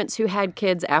parents who had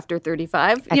kids after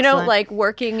 35. Excellent.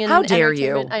 Working in How dare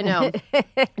you. entertainment. I know.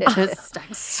 It's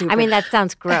super. I mean, that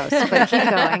sounds gross, but keep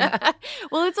going.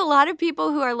 Well, it's a lot of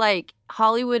people who are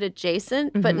Hollywood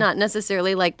adjacent, but not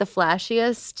necessarily the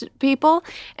flashiest people.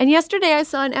 And yesterday I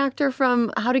saw an actor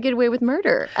from How to Get Away with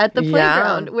Murder at the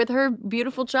playground with her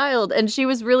beautiful child. And she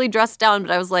was really dressed down,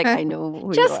 but I was like, I know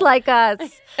who Just you are. like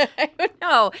us. I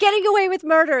know. Getting away with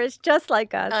murder is just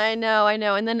like us. I know.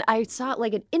 And then I saw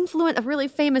a really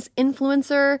famous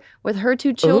influencer with her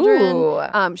 2 children.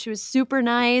 Ooh. She was super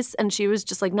nice, and she was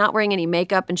just not wearing any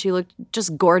makeup, and she looked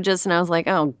just gorgeous. And I was like,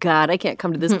 oh God, I can't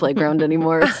come to this playground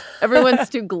anymore. Everyone's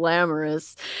too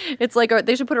glamorous. It's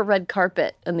they should put a red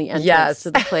carpet in the entrance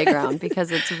to the playground because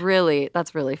that's really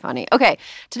funny. Okay,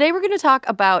 today we're going to talk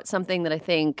about something that I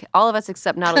think all of us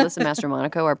except not Alyssa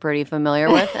Mastromonaco are pretty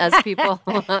familiar with as people.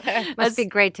 Must be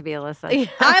great to be Alyssa.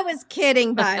 I was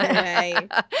kidding, by the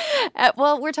way.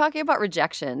 Well, we're talking about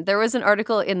rejection. There was an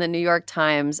article in the New York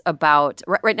Times about,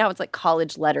 right now it's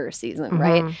college letter season,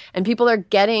 right? And people are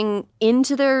getting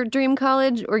into their dream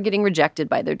college or getting rejected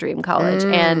by their dream college.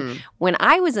 And when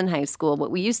I was in high school,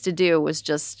 what we used to do was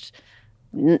just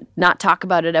not talk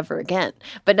about it ever again.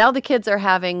 But now the kids are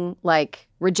having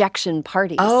rejection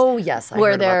parties. Oh, yes, I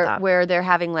heard about that. Where they're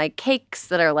having cakes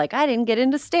that are I didn't get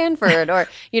into Stanford or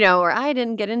or I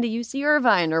didn't get into UC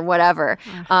Irvine or whatever.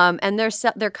 And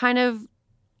they're kind of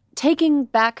taking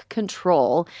back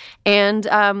control. And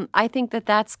I think that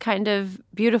that's kind of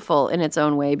beautiful in its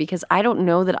own way because I don't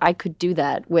know that I could do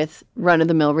that with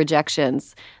run-of-the-mill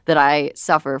rejections that I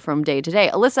suffer from day to day.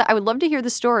 Alyssa, I would love to hear the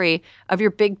story of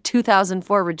your big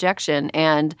 2004 rejection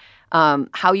and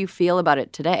how you feel about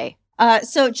it today.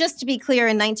 So just to be clear,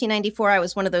 in 1994, I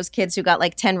was one of those kids who got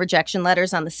 10 rejection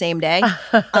letters on the same day.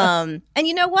 And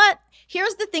you know what?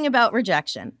 Here's the thing about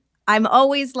rejection. I'm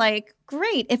always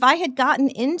great. If I had gotten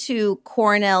into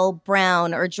Cornell,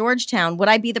 Brown, or Georgetown, would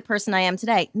I be the person I am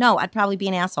today? No, I'd probably be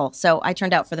an asshole. So I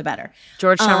turned out for the better.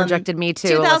 Georgetown rejected me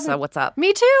too, 2000 Alyssa. What's up?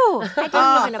 Me too. I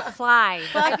didn't even apply.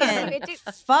 Fuck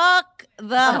the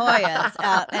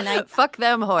Hoyas. And Fuck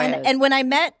them Hoyas. And when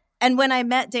I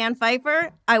met Dan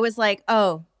Pfeiffer, I was like,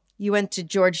 oh, you went to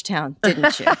Georgetown,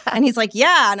 didn't you? And he's like,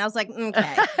 yeah. And I was like,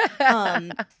 okay.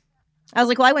 I was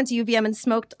like, well, I went to UVM and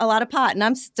smoked a lot of pot, and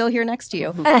I'm still here next to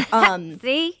you.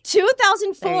 See?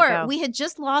 2004, we had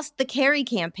just lost the Kerry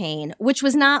campaign, which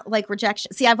was not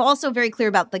rejection. See, I'm also very clear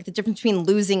about the difference between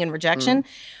losing and rejection.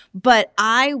 But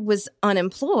I was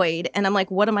unemployed, and I'm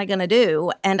like, what am I going to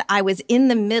do? And I was in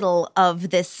the middle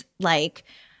of this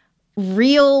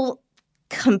real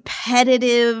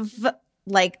competitive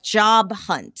job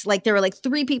hunt. There were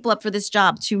 3 people up for this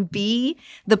job to be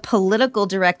the political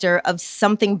director of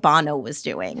something Bono was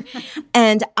doing.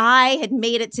 And I had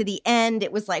made it to the end.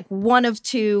 It was one of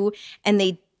 2, and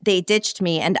they ditched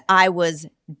me, and I was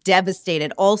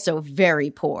devastated, also very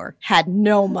poor, had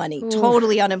no money,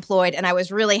 totally unemployed, and I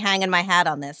was really hanging my hat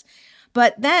on this.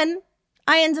 But then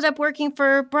I ended up working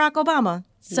for Barack Obama.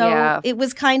 So it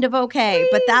was kind of okay.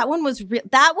 But that one was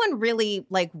that one really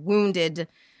wounded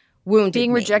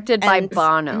being me. rejected by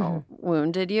Bono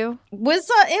wounded you?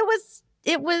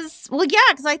 It was well, yeah,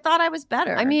 because I thought I was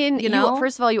better. I mean,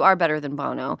 first of all, you are better than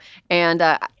Bono, and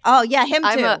oh yeah, him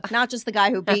too, not just the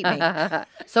guy who beat me.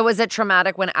 So was it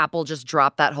traumatic when Apple just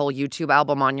dropped that whole YouTube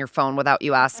album on your phone without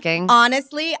you asking?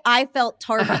 Honestly, I felt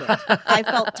targeted.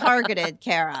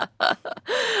 Kara.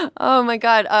 Oh my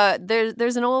God,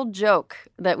 there's an old joke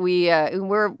that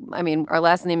our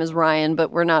last name is Ryan,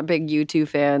 but we're not big U2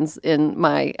 fans in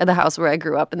the house where I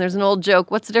grew up, and there's an old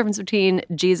joke. What's the difference between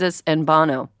Jesus and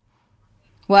Bono?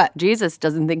 What? Jesus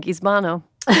doesn't think he's Bono.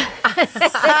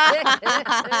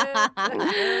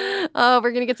 Oh,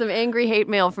 we're gonna get some angry hate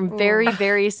mail from very,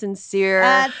 very sincere,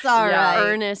 That's all right.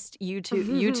 earnest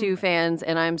U2 fans,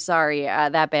 and I'm sorry,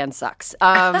 that band sucks.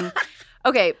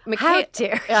 Okay, How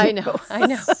dare you? I know.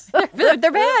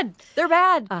 They're bad. They're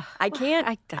bad. I can't.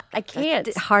 I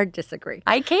can't. Hard disagree.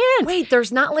 I can't. Wait,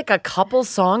 there's not like a couple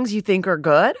songs you think are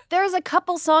good? There's a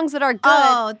couple songs that are good.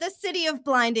 Oh, The City of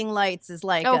Blinding Lights is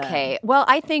like Okay. Well,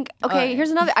 I think, here's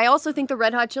another. I also think the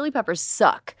Red Hot Chili Peppers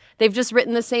suck. They've just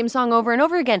written the same song over and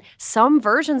over again. Some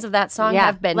versions of that song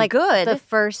have been good. The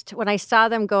first, when I saw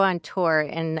them go on tour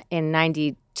in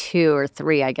 92 or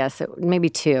 3, I guess, maybe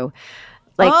 2.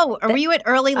 were you at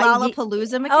early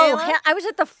Lollapalooza, Michaela? I was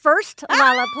at the first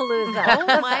Lollapalooza.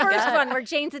 Oh, my the first God. one where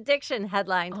Jane's Addiction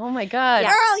headlined. Oh, my God.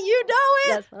 Girl, you know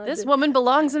it. Yes, This woman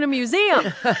belongs in a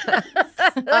museum.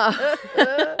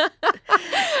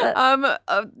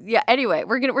 Yeah. Anyway,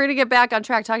 we're gonna get back on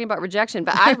track talking about rejection,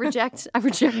 but I reject.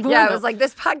 Yeah, it was like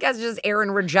this podcast is just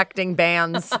Aaron rejecting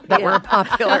bands that were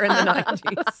popular in the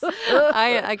 90s.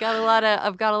 I've got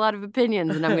a lot of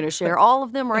opinions, and I'm going to share all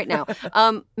of them right now.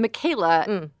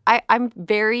 Michaela, I'm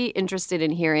very interested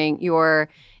in hearing your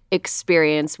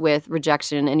experience with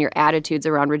rejection and your attitudes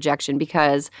around rejection,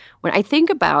 because when I think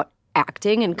about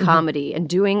acting and comedy and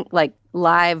doing like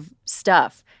live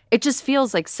stuff, it just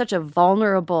feels like such a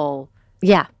vulnerable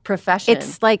profession.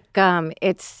 It's like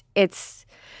it's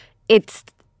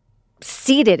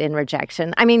seated in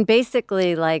rejection. I mean,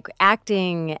 basically, like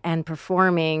acting and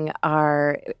performing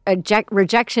are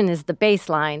rejection is the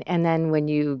baseline, and then when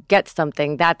you get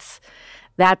something, that's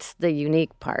the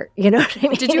unique part. You know what I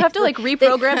mean? Did you have to like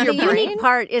reprogram your the brain? The unique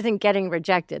part isn't getting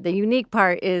rejected. The unique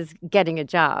part is getting a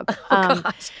job.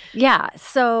 Yeah.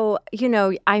 So,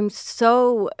 I'm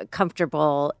so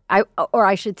comfortable.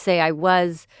 I should say I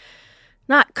was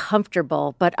not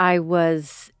comfortable, but I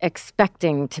was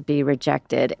expecting to be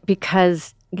rejected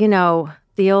because,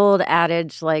 the old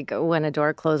adage, like when a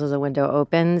door closes, a window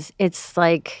opens, it's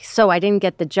like, so I didn't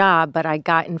get the job, but I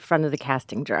got in front of the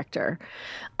casting director.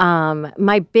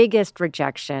 My biggest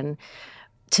rejection,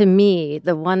 to me,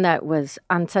 the one that was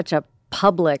on such a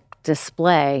public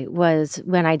display, was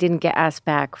when I didn't get asked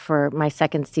back for my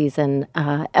second season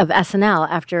of SNL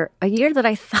after a year that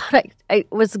I thought I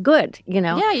was good,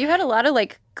 Yeah, you had a lot of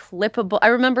like clippable. I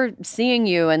remember seeing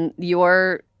you, and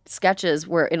your sketches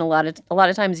were in a lot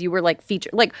of times you were like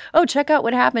featured, like, oh, check out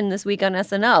what happened this week on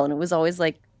SNL, and it was always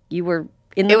like you were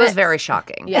in the It was mix. very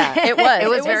shocking. Yeah, it was. It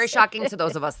was very shocking to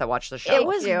those of us that watched the show. It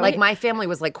was like my family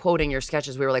was like quoting your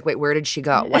sketches. We were like, wait, where did she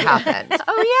go? What happened?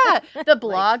 Oh yeah, the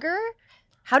blogger.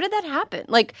 How did that happen?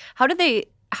 Like, how did they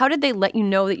let you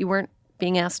know that you weren't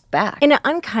being asked back? In an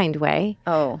unkind way.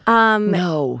 Oh.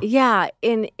 No. Yeah,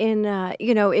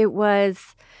 it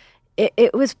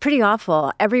was pretty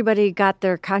awful. Everybody got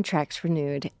their contracts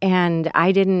renewed, and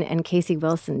I didn't, and Casey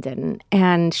Wilson didn't.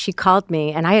 And she called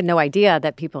me, and I had no idea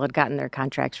that people had gotten their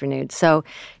contracts renewed. So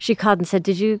she called and said,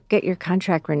 "Did you get your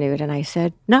contract renewed?" And I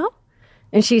said, "No."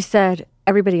 And she said,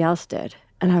 "Everybody else did."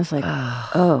 And I was like,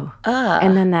 oh.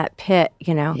 And then that pit,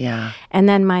 Yeah. And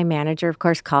then my manager, of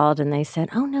course, called, and they said,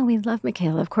 "Oh, no, we love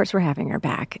Michaela. Of course we're having her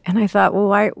back." And I thought, well,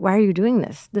 why are you doing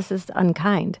this? This is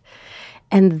unkind.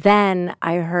 And then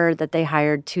I heard that they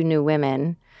hired 2 new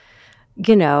women,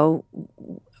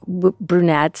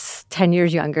 brunettes, 10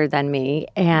 years younger than me.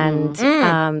 And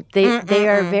they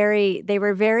were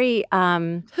very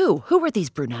Who were these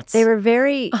brunettes? they were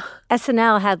very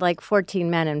SNL had like 14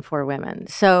 men and 4 women.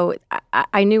 So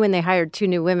I knew when they hired 2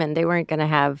 new women, they weren't going to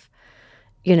have,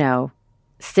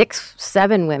 6,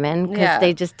 7 women, because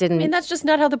they just didn't. I mean, that's just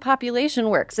not how the population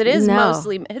works. It is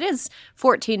it is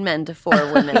 14 men to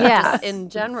 4 women just in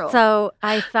general. So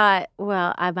I thought,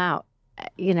 well, I'm out,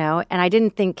 and I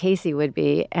didn't think Casey would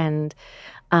be. And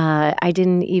I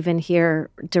didn't even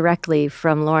hear directly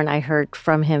from Lorne. I heard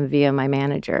from him via my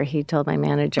manager. He told my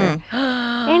manager.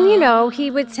 And,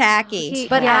 he would... Tacky.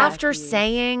 But after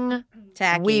saying,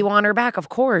 Tacky. we want her back, of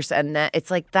course, and it's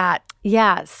like that.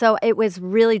 Yeah, so it was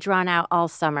really drawn out all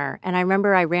summer. And I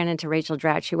remember I ran into Rachel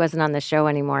Dratch, who wasn't on the show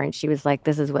anymore, and she was like,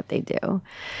 "This is what they do."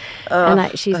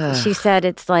 And she said,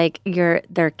 it's like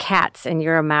they're cats and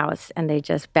you're a mouse, and they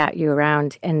just bat you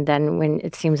around. And then when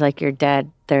it seems like you're dead,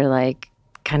 they're like,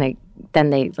 kind of, then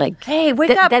they like, hey,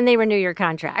 wake up. Then they renew your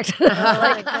contract. Oh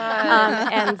my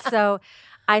God. And so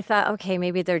I thought, okay,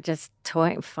 maybe they're just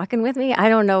fucking with me. I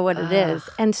don't know what it is.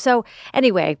 And so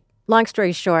anyway, long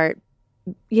story short,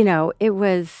 it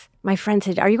was my friend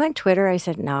said, "Are you on Twitter?" I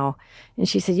said, "No." And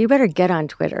she said, "You better get on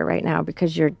Twitter right now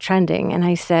because you're trending." And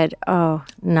I said, "Oh,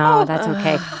 no, that's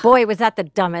okay." Boy, was that the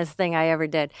dumbest thing I ever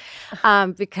did.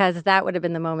 Because that would have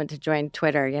been the moment to join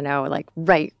Twitter, like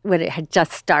right when it had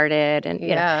just started. And,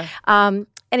 you know.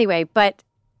 Anyway, but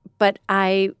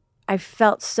I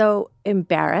felt so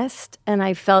embarrassed and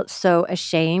I felt so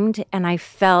ashamed. And I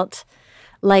felt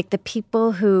like the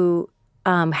people who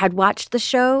had watched the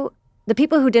show, the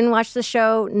people who didn't watch the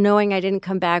show, knowing I didn't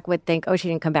come back, would think, "Oh, she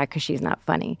didn't come back because she's not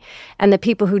funny." And the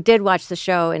people who did watch the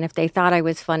show, and if they thought I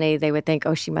was funny, they would think,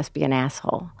 "Oh, she must be an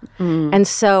asshole." And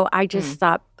so I just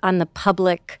thought, on the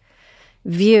public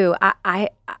view, I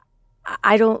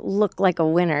don't look like a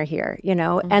winner here,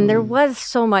 And there was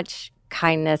so much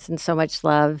kindness and so much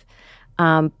love.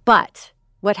 But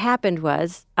what happened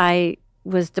was I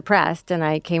was depressed and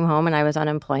I came home and I was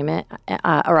unemployment,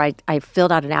 or I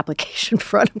filled out an application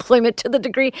for unemployment to the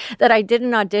degree that I did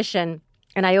an audition.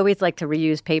 And I always like to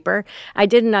reuse paper. I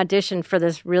did an audition for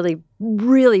this really,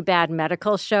 really bad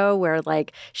medical show where,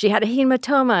 like, she had a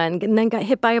hematoma and then got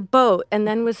hit by a boat and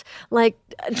then was, like,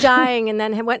 dying and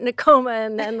then went in a coma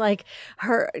and then, like,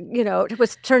 her,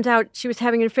 turns out she was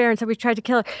having an affair and so we tried to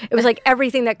kill her. It was like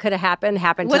everything that could have happened to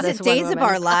this one woman. Was it Days of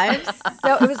Our Lives?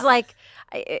 No, it was like...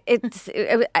 I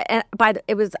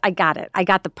got it. I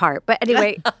got the part. But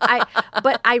anyway,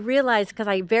 I realized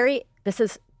this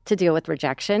is to deal with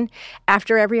rejection.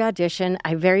 After every audition,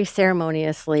 I very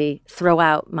ceremoniously throw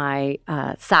out my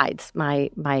sides, my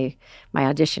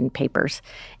audition papers.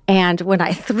 And when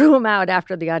I threw them out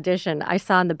after the audition, I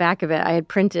saw on the back of it, I had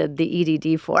printed the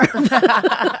EDD form, the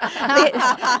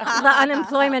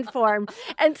unemployment form.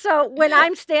 And so when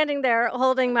I'm standing there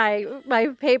holding my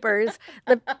papers,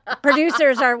 the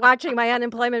producers are watching my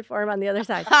unemployment form on the other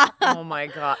side. Oh my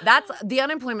God. The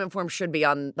unemployment form should be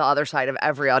on the other side of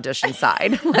every audition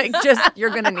side. You're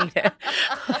going to need it.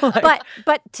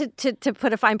 But to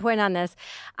put a fine point on this,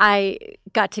 I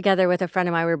got together with a friend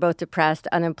of mine. We were both depressed,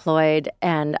 unemployed,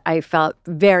 and I felt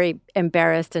very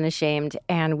embarrassed and ashamed.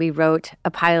 And we wrote a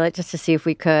pilot just to see if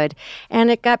we could. And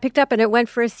it got picked up and it went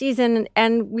for a season.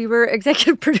 And we were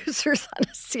executive producers on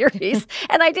a series.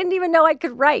 And I didn't even know I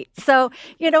could write. So,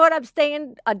 you know what I'm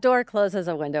saying? A door closes,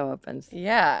 a window opens.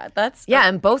 Yeah,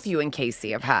 and both you and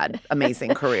Casey have had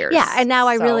amazing careers. Yeah, and now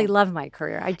I really love my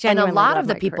career. I genuinely And a lot of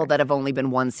the my people career. that have only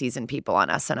been one season people on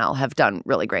SNL have done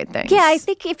really great things. Yeah, I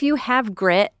think if you have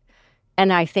grit,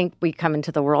 and I think we come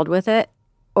into the world with it,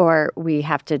 or we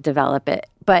have to develop it.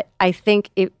 But I think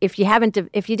if you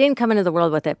didn't come into the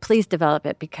world with it, please develop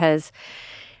it, because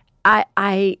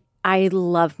I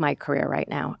love my career right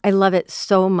now. I love it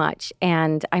so much,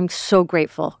 and I'm so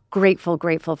grateful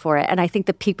for it. And I think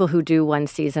the people who do one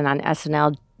season on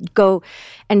SNL go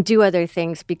and do other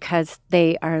things because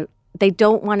they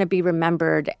don't want to be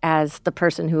remembered as the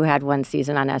person who had one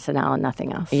season on SNL and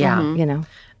nothing else. Yeah.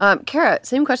 Kara,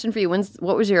 same question for you.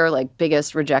 What was your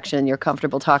biggest rejection you're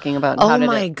comfortable talking about? And Oh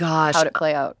my gosh. How did it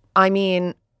play out? I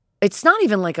mean, it's not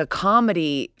even like a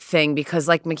comedy thing because,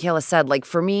 like Michaela said,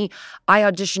 for me, I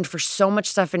auditioned for so much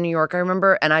stuff in New York, I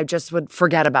remember, and I just would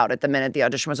forget about it the minute the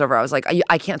audition was over. I was like,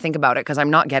 I can't think about it because I'm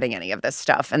not getting any of this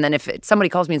stuff. And then if somebody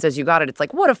calls me and says, "You got it," it's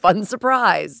like, what a fun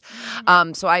surprise.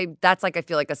 So that's I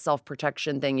feel like a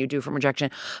self-protection thing you do from rejection.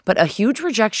 But a huge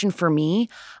rejection for me,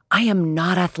 I am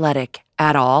not athletic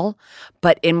at all.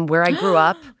 But in where I grew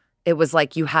up, it was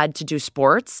like you had to do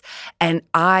sports. And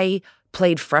I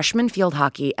played freshman field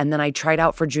hockey, and then I tried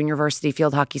out for junior varsity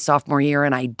field hockey sophomore year,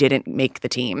 and I didn't make the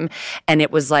team. And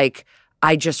it was I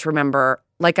just remember,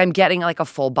 I'm getting a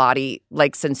full body,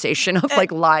 sensation of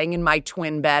lying in my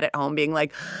twin bed at home being this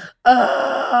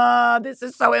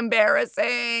is so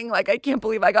embarrassing. I can't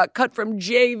believe I got cut from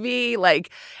JV.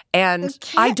 And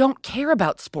I don't care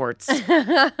about sports.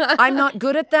 I'm not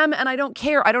good at them, and I don't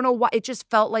care. I don't know why. It just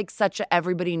felt like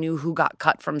everybody knew who got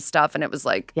cut from stuff, and it was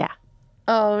yeah.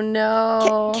 Oh,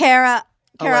 no. Kara,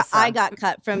 Alyssa. I got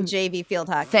cut from JV field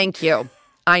hockey. Thank you.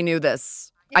 I knew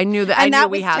this. I knew that. And I knew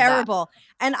that we was had terrible.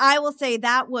 And I will say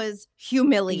that was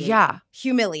humiliating. Yeah.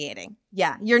 Humiliating.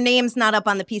 Yeah. Your name's not up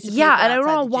on the piece of paper. Yeah, and I don't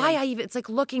outside know the why gym. I even, it's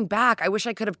looking back, I wish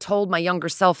I could have told my younger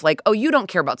self, oh, you don't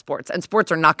care about sports, and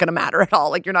sports are not going to matter at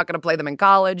all. You're not going to play them in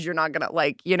college. You're not going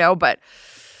to, but.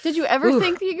 Did you ever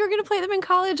think that you were going to play them in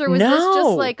college? Or was this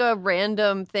just a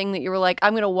random thing that you were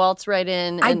I'm going to waltz right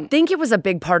in? And... I think it was a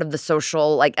big part of the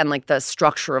social, and the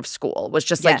structure of school was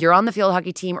just you're on the field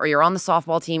hockey team, or you're on the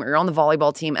softball team, or you're on the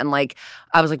volleyball team. And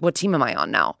I was what team am I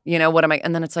on now? What am I?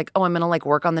 And then it's oh, I'm going to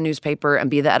work on the newspaper and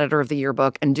be the editor of the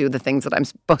yearbook and do the things that I'm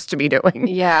supposed to be doing.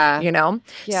 Yeah. Yeah.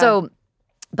 Yeah. So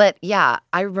But yeah,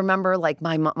 I remember like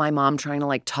my mom trying to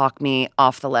like talk me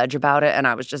off the ledge about it, and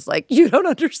I was just like, "You don't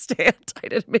understand. I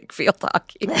didn't make field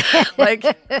hockey." Like,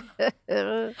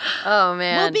 Oh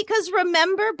man. Well, because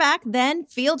remember back then,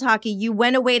 field hockey, you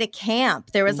went away to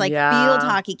camp. There was like Yeah. field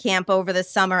hockey camp over the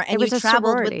summer, and was you a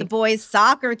traveled sorority. with the boys'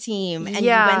 soccer team, and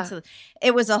Yeah. you went to.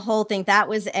 It was a whole thing. That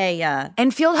was a.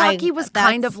 and field hockey was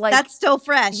kind of like that's still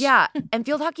fresh. yeah, and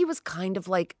field hockey was kind of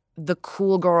like the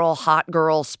cool girl, hot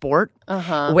girl sport.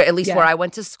 Uh-huh. Where, at least where I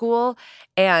went to school,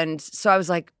 and so I was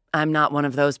like, I'm not one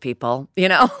of those people, you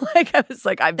know. Like I was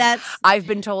like, I've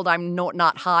been told I'm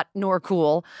not hot nor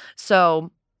cool,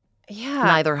 so Yeah.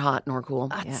 neither hot nor cool.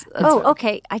 Oh,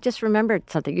 okay. I just remembered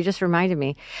something. You just reminded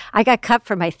me. I got cut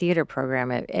from my theater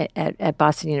program at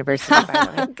Boston University, by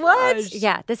the way. What?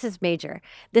 Yeah, this is major.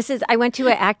 I went to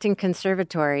an acting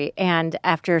conservatory, and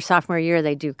after sophomore year,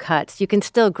 they do cuts. You can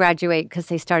still graduate because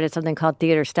they started something called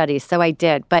theater studies. So I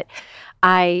did, but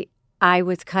I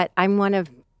was cut. I'm one of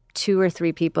 2 or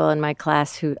 3 people in my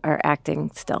class who are acting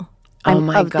still. Oh I'm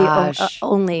my of gosh. the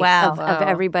only Wow. of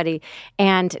everybody,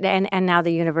 and now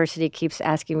the university keeps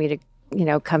asking me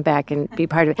to come back and be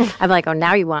part of it. I'm like, oh,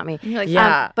 now you want me?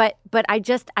 Yeah. But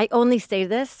I only say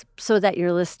this so that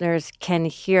your listeners can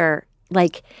hear.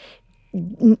 Like,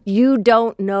 you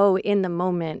don't know in the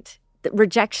moment.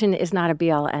 Rejection is not a be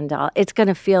all end all. It's going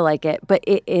to feel like it, but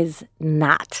it is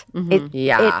not.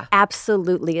 It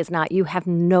absolutely is not. You have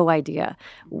no idea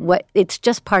what. It's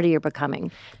just part of your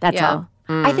becoming. That's all.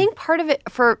 I think part of it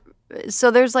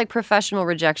so there's like professional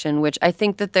rejection, which I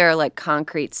think that there are like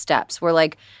concrete steps where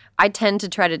like I tend to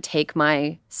try to take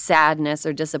my sadness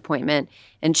or disappointment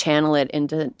and channel it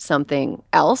into something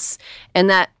else. And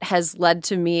that has led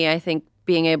to me, I think,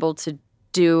 being able to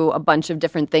do a bunch of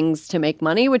different things to make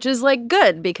money, which is like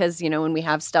good because, when we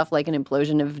have stuff like an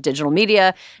implosion of digital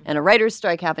media and a writer's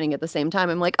strike happening at the same time,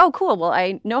 I'm like, oh, cool. Well,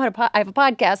 I know how to I have a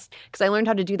podcast because I learned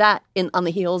how to do that on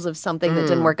the heels of something that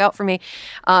didn't work out for me.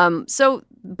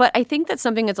 But I think that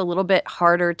something that's a little bit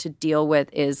harder to deal with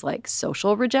is like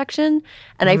social rejection.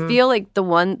 And I feel like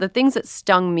the things that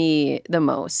stung me the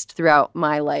most throughout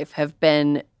my life have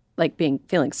been like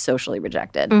feeling socially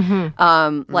rejected.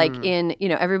 Like in,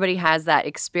 everybody has that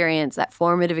experience, that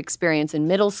formative experience in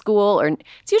middle school, or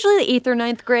it's usually the 8th or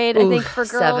 9th grade, I think, for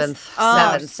girls.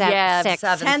 Seventh. Yeah,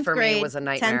 Seventh 10th for grade, me was a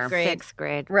nightmare. 10th grade. 6th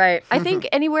grade. Right. I think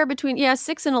anywhere between,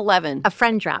 6 and 11. A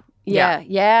friend drop. Yeah.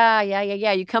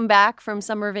 You come back from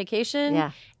summer vacation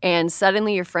Yeah. and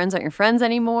suddenly your friends aren't your friends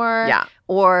anymore. Yeah.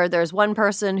 Or there's one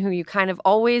person who you kind of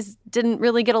always didn't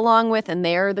really get along with, and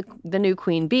they're the new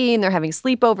queen bee, and they're having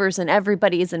sleepovers, and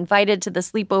everybody is invited to the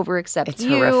sleepover except It's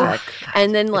you. horrific.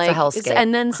 And then a like, hellscape.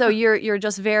 and then so you're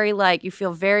just very like, you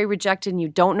feel very rejected, and you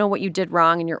don't know what you did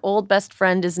wrong, and your old best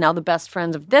friend is now the best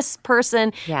friend of this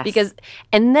person. Yes.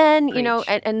 And then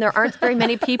and there aren't very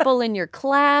many people in your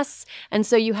class, and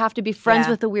so you have to be friends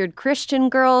with the weird Christian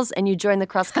girls, and you join the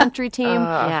cross country team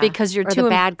because you're or too the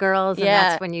bad girls, and Yeah.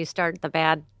 that's when you start the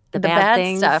bad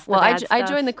things. stuff. Well, the bad I stuff.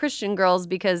 joined the Christian girls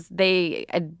because they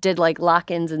did like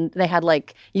lock-ins and they had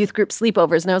like youth group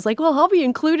sleepovers, and I was like, well, I'll be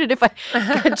included if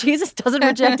Jesus doesn't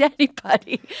reject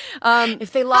anybody.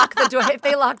 If they lock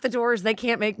the doors, they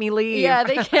can't make me leave. Yeah,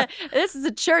 they can't. This is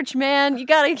a church, man. You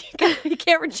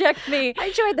can't reject me.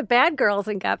 I joined the bad girls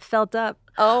and got felt up.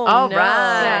 Oh, All no.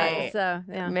 right. So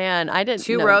yeah. Man, I didn't.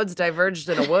 Two know. roads diverged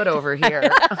in a wood over here.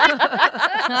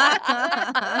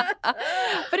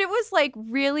 But it was like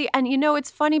really, and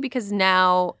it's funny because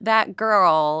now that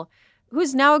girl,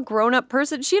 who's now a grown-up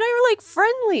person, she and I are like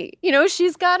friendly.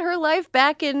 She's got her life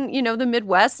back in, the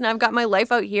Midwest, and I've got my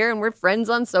life out here, and we're friends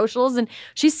on socials, and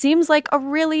she seems like a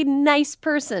really nice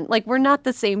person. Like, we're not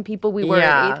the same people we were in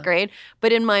 8th grade,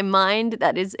 but in my mind,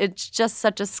 it's just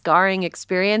such a scarring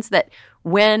experience that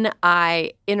when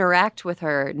I interact with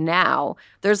her now,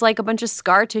 there's like a bunch of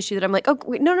scar tissue that I'm like, oh,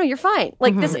 wait, no, you're fine.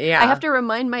 Like this, I have to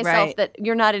remind myself that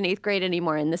you're not in 8th grade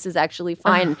anymore, and this is actually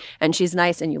fine, and she's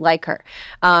nice, and you like her.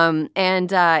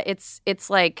 It's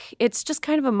like, it's just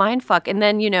kind of a mind fuck. And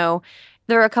then,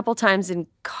 there are a couple times in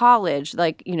college,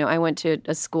 like, I went to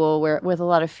a school with a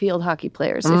lot of field hockey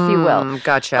players, if you will.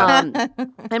 Gotcha.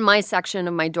 And my section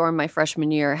of my dorm my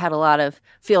freshman year had a lot of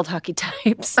field hockey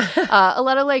types. A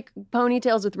lot of like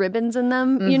ponytails with ribbons in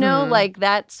them, like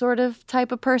that sort of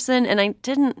type of person. And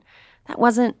that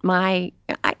wasn't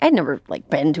I'd never like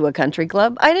been to a country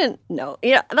club. I didn't know.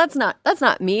 That's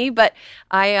not me. But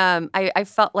I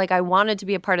felt like I wanted to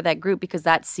be a part of that group because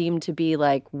that seemed to be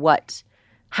like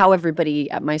how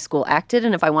everybody at my school acted.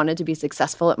 And if I wanted to be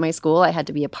successful at my school, I had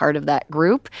to be a part of that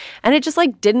group. And it just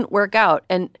like didn't work out.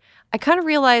 And I kind of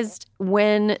realized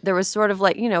when there was sort of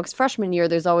like, because freshman year,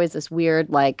 there's always this weird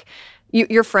like,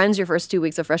 Your friends, your first 2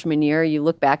 weeks of freshman year, you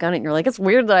look back on it and you're like, it's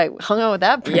weird that I hung out with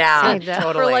that person.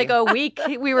 Yeah, For like a week,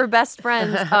 we were best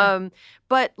friends.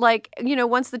 But like,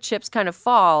 once the chips kind of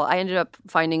fall, I ended up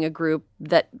finding a group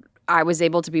that I was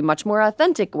able to be much more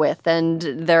authentic with. And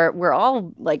we're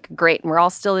all like great and we're all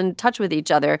still in touch with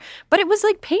each other. But it was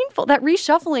like painful. That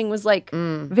reshuffling was like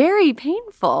very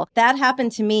painful. That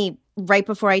happened to me right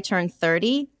before I turned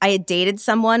 30. I had dated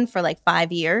someone for like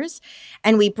 5 years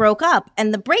and we broke up.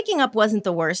 And the breaking up wasn't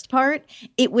the worst part.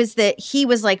 It was that he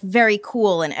was like very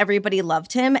cool and everybody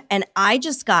loved him. And I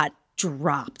just got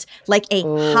dropped like a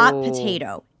hot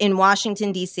potato in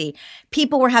Washington, D.C.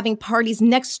 People were having parties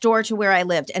next door to where I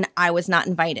lived, and I was not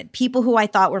invited. People who I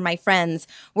thought were my friends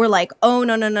were like, oh,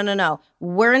 no.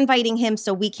 We're inviting him,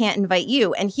 so we can't invite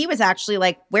you. And he was actually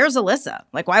like, where's Alyssa?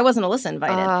 Like, why wasn't Alyssa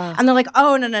invited? And they're like,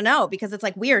 oh, no, because it's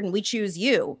like weird, and we choose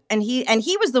you. And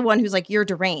he was the one who's like, you're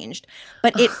deranged.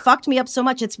 But it fucked me up so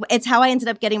much. It's how I ended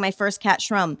up getting my first cat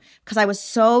Shrum, because I was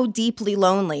so deeply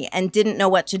lonely and didn't know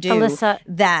what to do.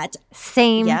 Alyssa,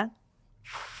 same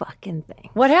fucking thing.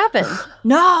 What happened?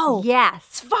 No. Yes.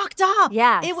 It's fucked up.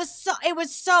 Yes. It was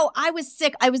so, I was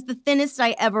sick. I was the thinnest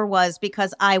I ever was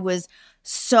because I was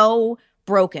so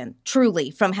broken,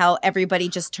 truly, from how everybody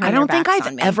just turned their backs on me. I don't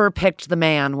think I've ever picked the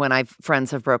man when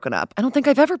friends have broken up. I don't think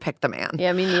I've ever picked the man.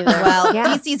 Yeah, me neither. Well,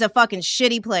 DC's a fucking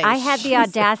shitty place. I had the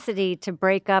audacity to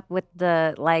break up with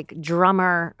the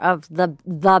drummer of the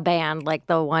band, like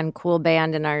the one cool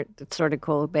band in our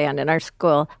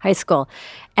school, high school.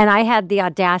 And I had the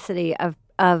audacity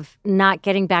of not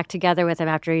getting back together with him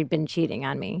after he'd been cheating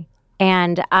on me.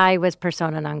 And I was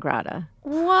persona non grata.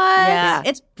 What? Yeah,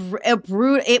 it's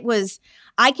brutal. It was,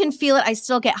 I can feel it. I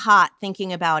still get hot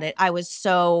thinking about it. I was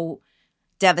so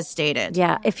devastated.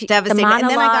 Yeah. Devastated. And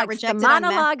then I got rejected. The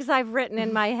monologues I've written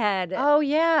in my head. Oh,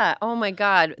 yeah. Oh, my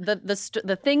God.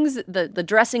 The things, the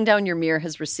dressing down your mirror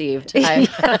has received. I'm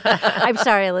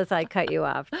sorry, Alyssa, I cut you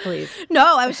off. Please.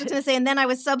 No, I was just going to say, and then I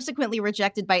was subsequently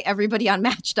rejected by everybody on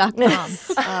Match.com.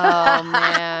 Oh,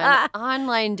 man.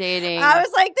 Online dating. I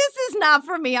was like, this is not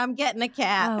for me. I'm getting a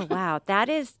cat. Oh, wow. That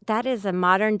is a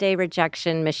modern day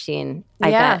rejection machine.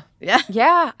 I bet.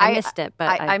 Yeah. I missed it,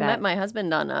 but I met my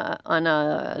husband on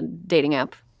a dating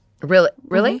app. Really?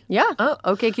 Mm-hmm. Yeah. Oh,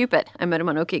 OkCupid. I met him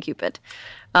on OkCupid.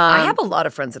 I have a lot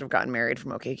of friends that have gotten married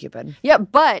from OkCupid. Yeah,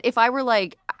 but if I were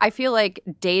like, I feel like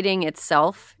dating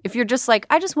itself, if you're just like,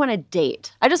 I just want to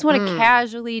date. I just want to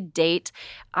casually date.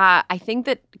 I think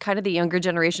that kind of the younger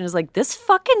generation is like, this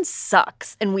fucking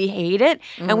sucks and we hate it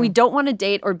and we don't want to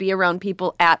date or be around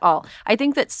people at all. I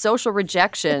think that social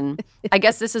rejection, I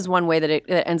guess this is one way that it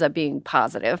ends up being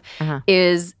positive,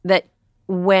 is that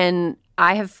when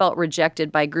I have felt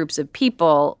rejected by groups of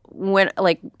people when,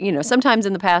 sometimes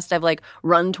in the past I've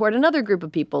run toward another group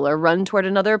of people or run toward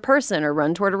another person or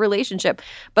run toward a relationship.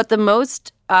 But the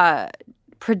most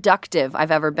productive I've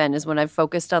ever been is when I've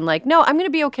focused on no, I'm going to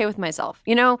be okay with myself.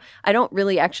 I don't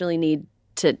really actually need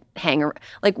to hang around.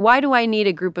 Why do I need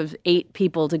a group of 8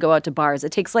 people to go out to bars?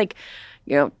 It takes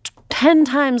 10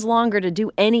 times longer to do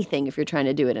anything if you're trying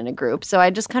to do it in a group. So I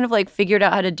just kind of figured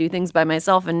out how to do things by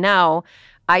myself. And now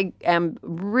I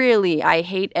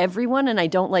hate everyone and I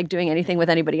don't like doing anything with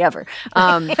anybody ever.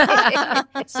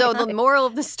 So the moral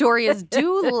of the story is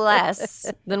do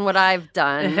less than what I've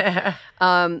done.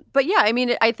 But yeah,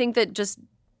 I think that just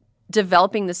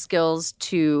developing the skills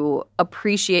to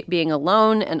appreciate being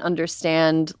alone and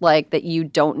understand that you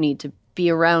don't need to be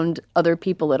around other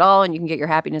people at all and you can get your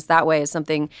happiness that way is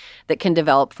something that can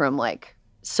develop from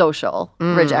social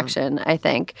rejection, I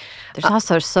think. There's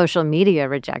also social media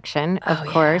rejection, of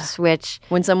course, which...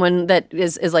 When someone that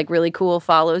is really cool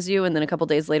follows you and then a couple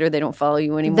days later they don't follow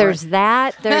you anymore. There's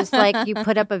that. There's you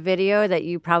put up a video that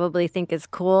you probably think is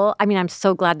cool. I'm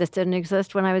so glad this didn't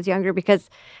exist when I was younger because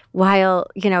while,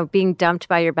 being dumped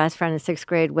by your best friend in 6th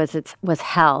grade was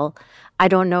hell. I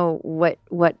don't know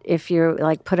what if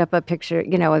you're put up a picture,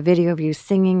 a video of you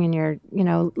singing and you're,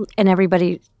 and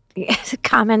everybody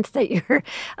comments that you're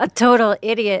a total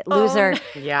idiot loser.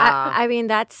 Yeah.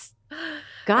 That's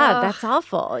that's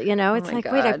awful. It's my wait,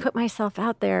 God. I put myself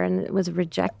out there and it was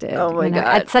rejected. Oh my God.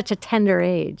 At such a tender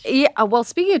age. Yeah. Well,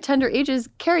 speaking of tender ages,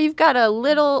 Carrie, you've got a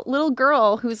little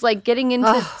girl who's getting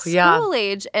into school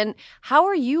age. And how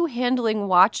are you handling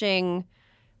watching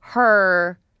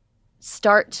her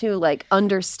start to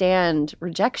understand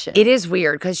rejection? It is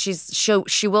weird because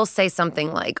she will say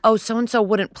something like, oh, so-and-so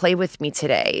wouldn't play with me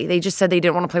today. They just said they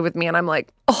didn't want to play with me. And I'm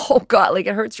like, oh God, it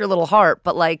hurts your little heart.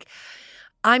 But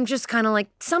I'm just kind of like,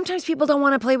 sometimes people don't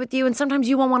want to play with you and sometimes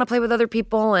you won't want to play with other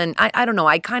people. And I don't know.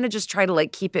 I kind of just try to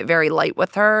like keep it very light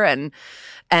with her and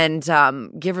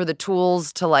give her the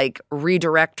tools to like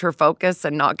redirect her focus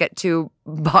and not get too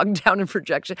bogged down in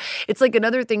projection. It's like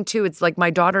another thing too. It's like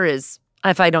my daughter is,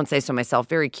 if I don't say so myself,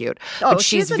 very cute. Oh, but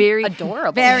she's very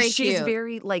adorable. Very she's cute.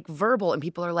 very like verbal, and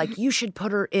people are like, you should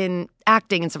put her in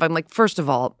acting and stuff. I'm like, first of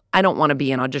all, I don't want to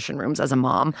be in audition rooms as a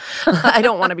mom. I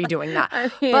don't want to be doing that.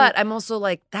 But I'm also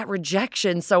like, that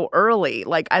rejection so early.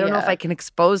 Like, I don't know if I can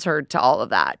expose her to all of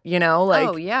that, you know? Like,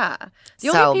 oh, yeah. The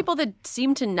only people that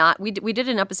seem to not, we did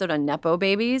an episode on Nepo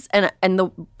babies, and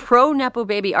the pro-Nepo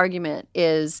baby argument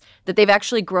is that they've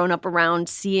actually grown up around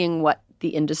seeing what the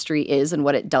industry is and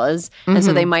what it does. And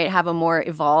so they might have a more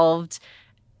evolved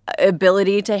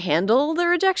ability to handle the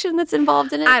rejection that's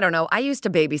involved in it. I don't know. I used to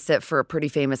babysit for a pretty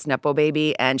famous Nepo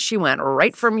baby, and she went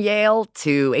right from Yale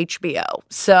to HBO.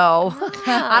 So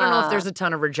I don't know if there's a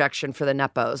ton of rejection for the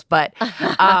Nepos, but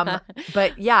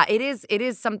yeah, it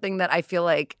is something that I feel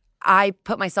like I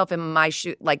put myself in my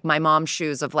like my mom's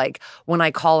shoes of like when I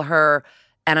call her.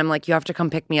 And I'm like, you have to come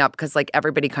pick me up because like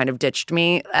everybody kind of ditched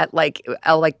me at like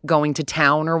going to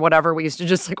town or whatever. We used to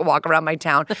just like walk around my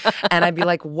town, and I'd be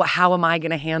like, how am I going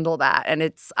to handle that?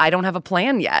 And I don't have a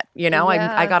plan yet. You know,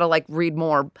 I got to like read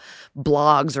more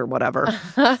blogs or whatever.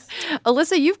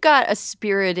 Alyssa, you've got a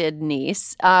spirited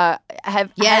niece.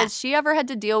 Has she ever had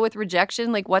to deal with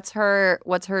rejection? Like, what's her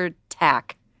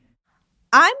tack?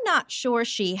 I'm not sure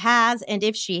she has, and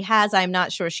if she has, I'm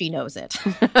not sure she knows it.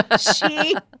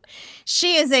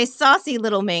 She is a saucy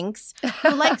little minx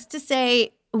who likes to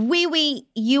say, wee,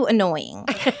 you annoying.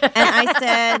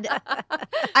 And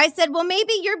I said, well,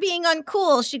 maybe you're being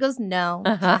uncool. She goes, no.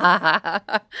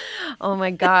 Oh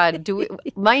my God.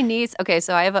 My niece, okay,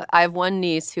 so I have one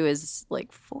niece who is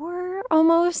like 4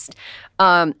 almost.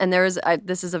 And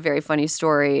this is a very funny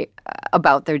story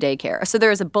about their daycare. So there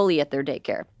was a bully at their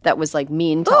daycare that was like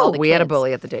mean to all the kids. We had a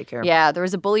bully at the daycare. Yeah, there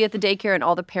was a bully at the daycare, and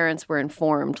all the parents were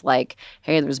informed, like,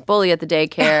 hey, there was a bully at the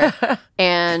daycare.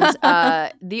 And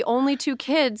the only 2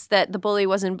 kids that the bully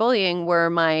wasn't bullying were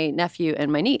my nephew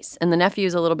and my niece. And the nephew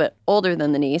is a little bit older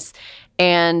than the niece.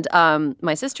 And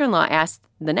my sister-in-law asked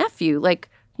the nephew, like,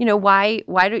 you know, why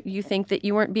do you think that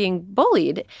you weren't being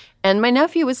bullied? And my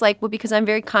nephew was like, well, because I'm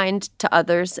very kind to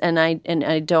others, and I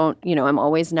don't, you know, I'm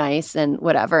always nice and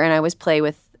whatever, and I always play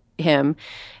with him.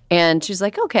 And she's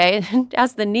like, okay. And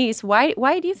asked the niece, why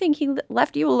do you think he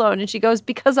left you alone? And she goes,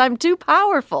 because I'm too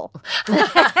powerful.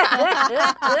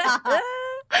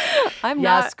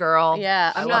 Yes, girl.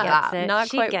 Yeah, I'm not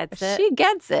She quite. gets it. She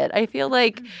gets it. I feel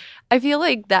like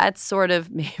that's sort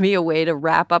of maybe a way to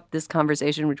wrap up this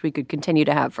conversation, which we could continue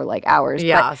to have for like hours.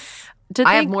 Yes.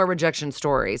 I have more rejection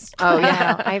stories. Oh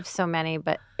yeah, I have so many,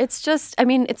 but it's just, I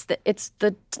mean, it's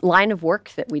the line of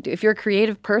work that we do. If you're a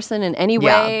creative person in any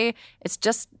way, it's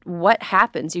just what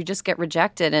happens. You just get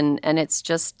rejected, and it's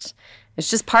just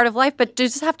part of life. But you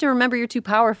just have to remember you're too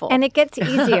powerful. and it gets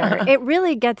easier. It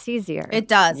really gets easier. It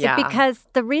does. Yeah. Because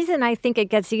the reason I think it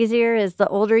gets easier is the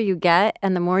older you get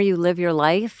and the more you live your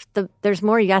life, there's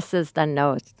more yeses than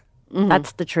nos. Mm-hmm.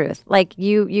 That's the truth. Like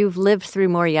you've lived through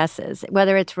more yeses,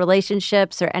 whether it's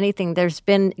relationships or anything. There's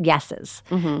been yeses,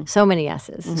 so many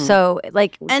yeses. Mm-hmm. So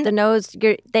like the nos,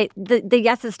 the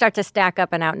yeses start to stack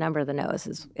up and outnumber the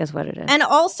nos is what it is. And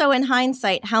also in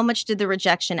hindsight, how much did the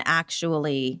rejection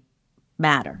actually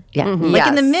matter? Yeah, Like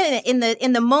in the minute,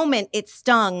 in the moment, it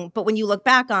stung, but when you look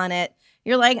back on it,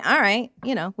 you're like, all right,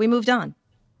 you know, we moved on.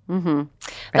 Mm-hmm. Right.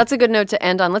 That's a good note to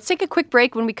end on. Let's take a quick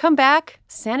break. When we come back,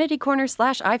 Sanity Corner /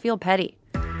 I Feel Petty.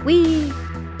 We.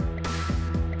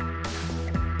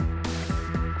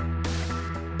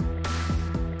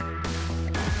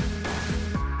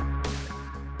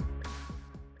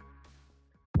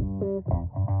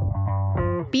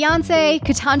 Beyonce,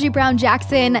 Ketanji Brown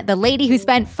Jackson, the lady who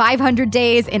spent 500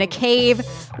 days in a cave.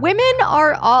 Women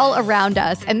are all around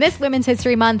us. And this Women's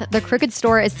History Month, the Crooked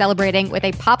Store is celebrating with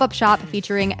a pop-up shop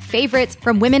featuring favorites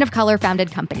from women of color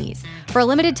founded companies. For a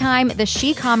limited time, the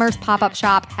She Commerce pop-up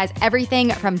shop has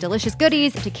everything from delicious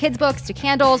goodies to kids' books to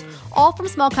candles, all from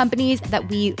small companies that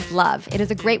we love. It is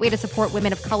a great way to support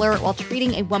women of color while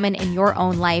treating a woman in your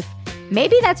own life.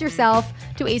 Maybe that's yourself,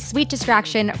 to a sweet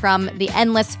distraction from the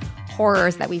endless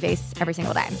horrors that we face every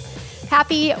single day.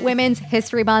 Happy Women's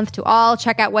History Month to all.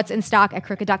 Check out what's in stock at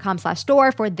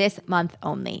crooked.com/store for this month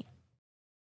only.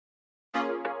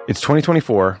 It's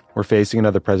 2024. We're facing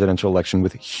another presidential election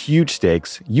with huge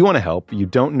stakes. You want to help. You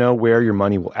don't know where your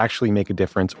money will actually make a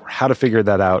difference or how to figure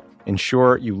that out. And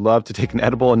sure, you love to take an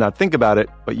edible and not think about it,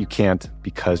 but you can't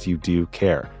because you do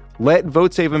care. Let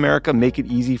Vote Save America make it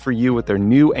easy for you with their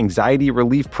new anxiety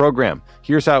relief program.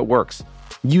 Here's how it works.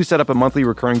 You set up a monthly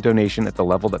recurring donation at the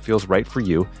level that feels right for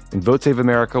you, and Vote Save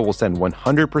America will send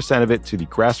 100% of it to the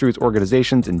grassroots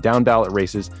organizations and down-ballot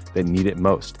races that need it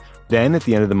most. Then, at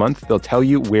the end of the month, they'll tell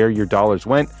you where your dollars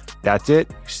went. That's it.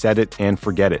 You set it and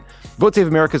forget it. Vote Save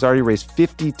America has already raised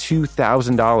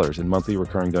 $52,000 in monthly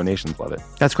recurring donations. Love it.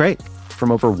 That's great.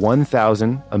 From over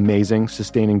 1,000 amazing,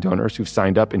 sustaining donors who've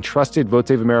signed up and trusted Vote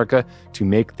Save America to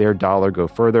make their dollar go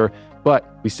further. But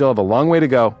we still have a long way to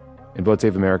go, and Vote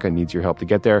Save America needs your help to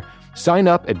get there. Sign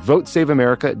up at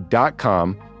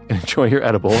votesaveamerica.com and enjoy your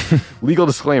edible. Legal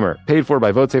disclaimer, paid for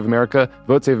by Vote Save America,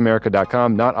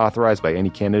 votesaveamerica.com, not authorized by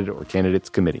any candidate or candidates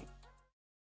committee.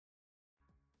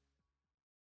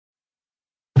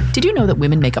 Did you know that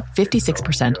women make up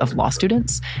 56% of law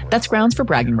students? That's grounds for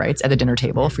bragging rights at the dinner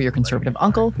table for your conservative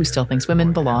uncle who still thinks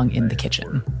women belong in the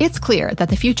kitchen. It's clear that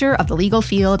the future of the legal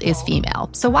field is female.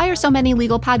 So why are so many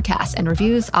legal podcasts and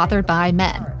reviews authored by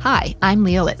men? Hi, I'm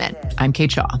Leah Littman. I'm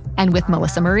Kate Shaw. And with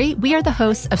Melissa Murray, we are the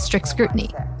hosts of Strict Scrutiny.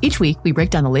 Each week, we break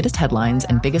down the latest headlines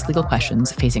and biggest legal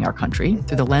questions facing our country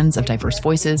through the lens of diverse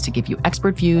voices to give you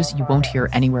expert views you won't hear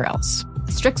anywhere else.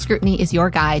 Strict Scrutiny is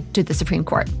your guide to the Supreme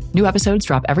Court. New episodes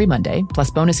drop every Monday, plus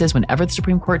bonuses whenever the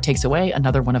Supreme Court takes away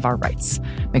another one of our rights.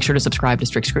 Make sure to subscribe to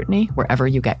Strict Scrutiny wherever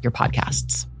you get your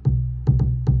podcasts.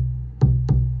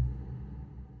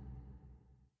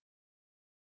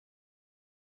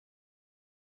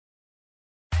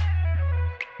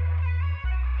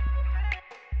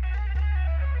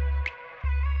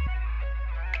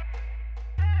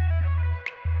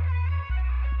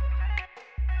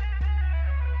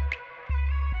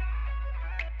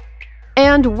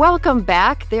 And welcome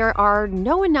back. There are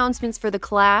no announcements for the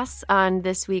class on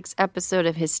this week's episode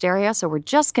of Hysteria, so we're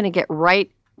just going to get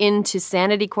right into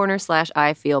Sanity Corner /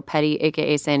 I Feel Petty,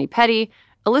 a.k.a. Sandy Petty.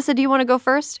 Alyssa, do you want to go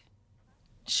first?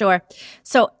 Sure.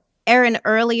 So, Erin,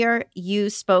 earlier you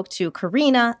spoke to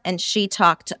Karina, and she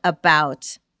talked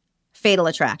about Fatal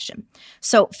Attraction.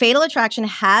 So, Fatal Attraction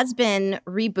has been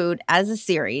rebooted as a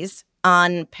series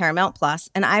on Paramount Plus,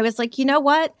 and I was like, you know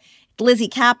what? Lizzie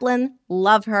Kaplan,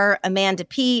 love her. Amanda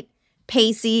Peet,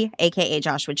 Pacey, a.k.a.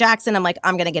 Joshua Jackson. I'm like,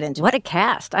 I'm going to get into it. What a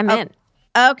cast. I'm in.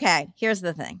 Okay, here's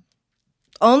the thing.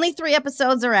 Only 3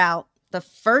 episodes are out. The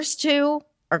first 2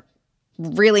 are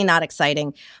really not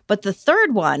exciting. But the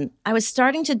third one, I was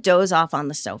starting to doze off on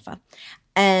the sofa.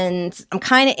 And I'm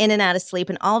kind of in and out of sleep.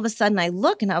 And all of a sudden I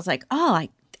look and I was like, oh,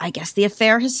 I guess the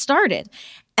affair has started.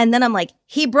 And then I'm like,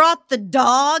 he brought the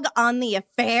dog on the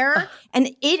affair. And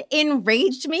it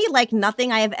enraged me like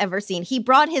nothing I have ever seen. He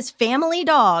brought his family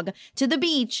dog to the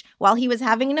beach while he was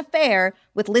having an affair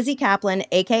with Lizzie Kaplan,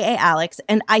 a.k.a. Alex.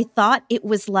 And I thought it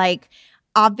was like,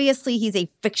 obviously he's a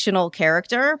fictional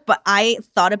character, but I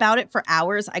thought about it for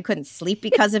hours. I couldn't sleep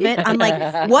because of it. I'm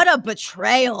like, what a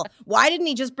betrayal. Why didn't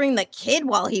he just bring the kid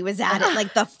while he was at it?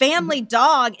 Like, the family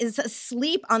dog is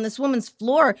asleep on this woman's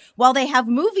floor while they have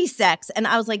movie sex. And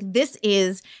I was like, this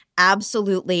is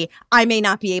absolutely, I may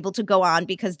not be able to go on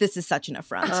because this is such an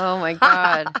affront. Oh, my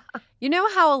God. You know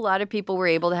how a lot of people were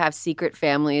able to have secret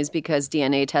families because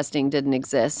DNA testing didn't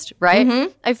exist, right?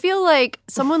 Mm-hmm. I feel like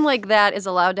someone like that is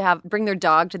allowed to bring their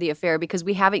dog to the affair because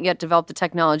we haven't yet developed the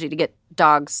technology to get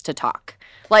dogs to talk.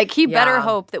 Like, he better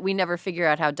hope that we never figure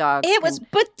out how dogs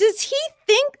But does he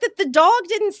think that the dog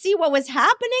didn't see what was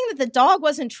happening, that the dog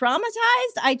wasn't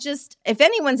traumatized? If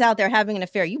anyone's out there having an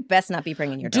affair, you best not be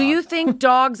bringing your dog. Do you think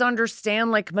dogs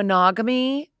understand, like,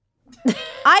 monogamy?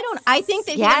 I think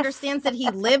that he understands that he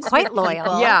lives quite with loyal.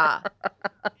 people. Yeah.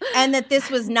 And that this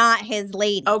was not his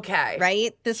lady. Okay.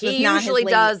 Right? This was he not his lady. He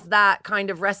usually does that kind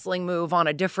of wrestling move on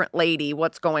a different lady.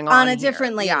 What's going on On a here?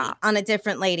 different lady. Yeah. On a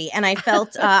different lady. And I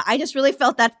felt, I just really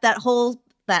felt that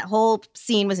whole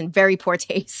scene was in very poor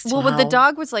taste. Well, but the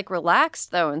dog was like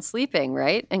relaxed though and sleeping,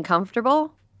 right? And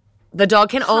comfortable. The dog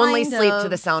can only sleep to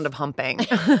the sound of humping. He's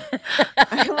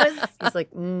like,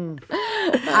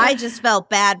 I just felt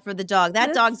bad for the dog.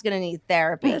 That dog's going to need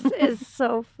therapy. This is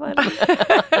so funny.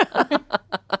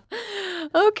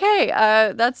 Okay,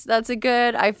 that's a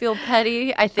good. I feel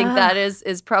petty. I think that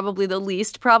is probably the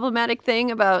least problematic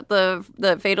thing about the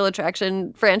Fatal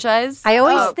Attraction franchise. I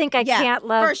always think I can't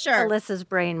love for sure. Alyssa's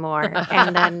brain more,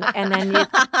 and then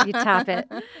you top it.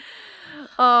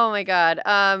 Oh my God.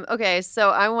 Okay,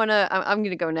 so I'm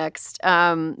gonna go next.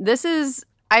 This is,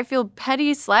 I feel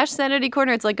petty / sanity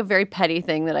corner. It's like a very petty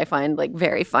thing that I find like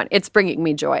very fun. It's bringing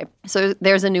me joy. So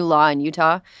there's a new law in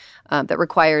Utah that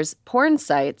requires porn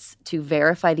sites to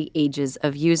verify the ages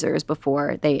of users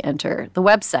before they enter the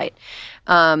website.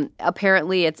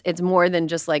 Apparently, it's more than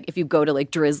just like if you go to like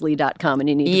drizzly.com and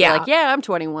you need to be like, yeah, I'm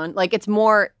 21. Like it's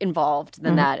more involved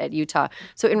than that at Utah.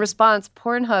 So in response,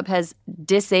 Pornhub has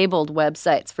disabled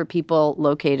websites for people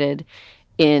located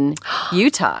in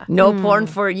Utah. No porn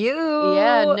for you.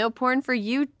 Yeah, no porn for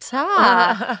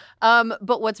Utah.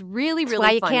 But what's really, really That's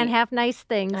why funny, you can't have nice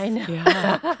things. I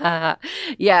know.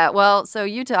 Yeah. Well, so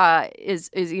Utah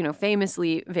is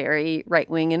famously very right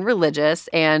wing and religious,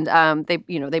 and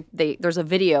they there's a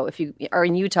video if you are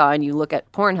in Utah and you look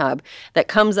at Pornhub that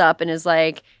comes up and is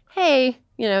like, hey,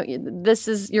 this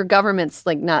is your government's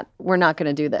like we're not going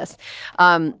to do this,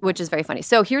 which is very funny.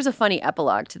 So here's a funny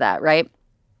epilogue to that, right?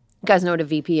 You guys know what a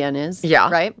VPN is? Yeah.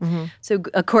 Right? Mm-hmm. So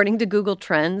according to Google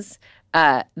Trends,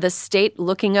 the state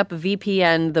looking up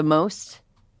VPN the most,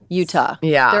 Utah.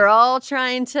 Yeah. They're all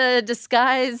trying to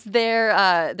disguise their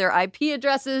IP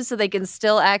addresses so they can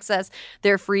still access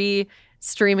their free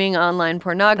streaming online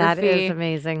pornography. That is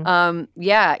amazing.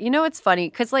 Yeah. It's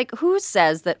funny because, like, who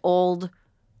says that old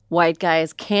white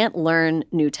guys can't learn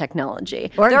new technology?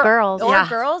 Or girls. Or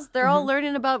girls. They're all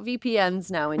learning about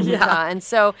VPNs now in Utah. And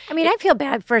so I mean, I feel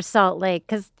bad for Salt Lake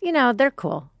because, they're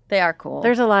cool. they are cool.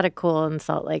 There's a lot of cool in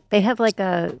Salt Lake. They have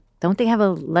don't they have a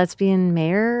lesbian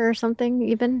mayor or something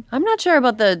even? I'm not sure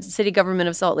about the city government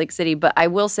of Salt Lake City, but I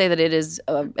will say that it is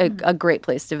a great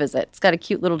place to visit. It's got a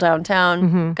cute little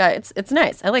downtown. It's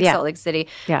nice. I like Salt Lake City.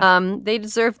 Yeah. They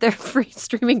deserve their free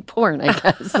streaming porn, I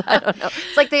guess. I don't know.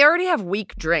 It's like they already have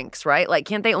weak drinks, right? Like,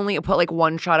 can't they only put like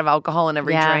one shot of alcohol in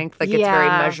every drink? Like, it's very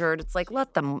measured. It's like,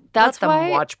 let them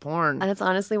watch porn. That's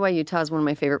honestly why Utah is one of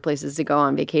my favorite places to go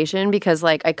on vacation because,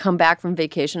 like, I come back from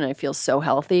vacation and I feel so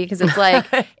healthy because it's like,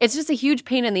 it's just a huge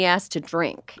pain in the ass to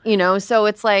drink, So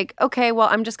it's like, okay, well,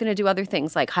 I'm just going to do other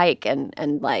things like hike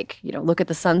and like, look at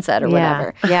the sunset or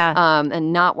whatever. Yeah.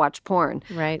 And not watch porn.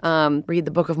 Right. Read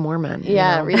the Book of Mormon.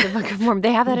 Yeah, read the Book of Mormon.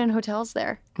 They have that in hotels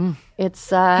there. It's,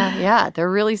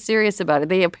 they're really serious about it.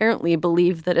 They apparently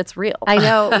believe that it's real. I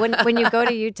know. When you go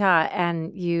to Utah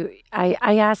and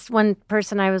I asked one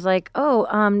person, I was like,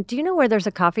 do you know where there's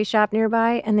a coffee shop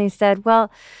nearby? And they said, well,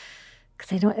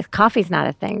 because coffee's not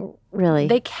a thing, really.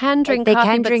 They can drink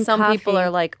coffee, but some people are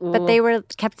like, ooh. But they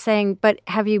kept saying, but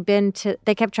have you been to,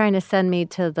 they kept trying to send me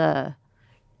to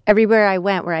everywhere I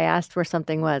went where I asked where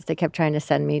something was, they kept trying to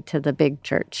send me to the big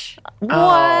church. What?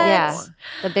 Yeah,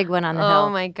 the big one on the hill. Oh,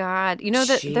 my God.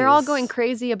 They're all going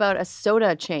crazy about a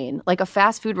soda chain, like a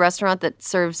fast food restaurant that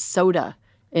serves soda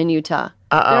in Utah.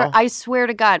 I swear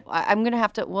to God,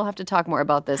 we'll have to talk more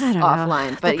about this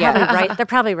offline. But they're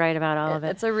probably right about all of it.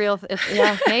 It's a real,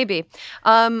 maybe.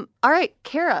 All right,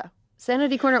 Kara,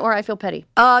 Sanity Corner or I Feel Petty?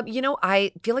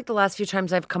 I feel like the last few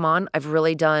times I've come on, I've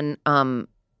really done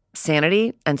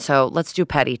Sanity. And so let's do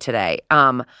Petty today.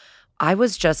 I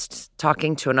was just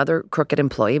talking to another crooked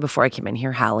employee before I came in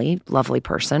here, Hallie, lovely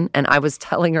person. And I was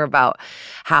telling her about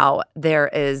how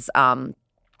there's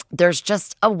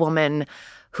just a woman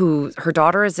who her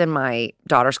daughter is in my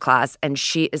daughter's class and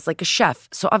she is like a chef.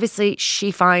 So obviously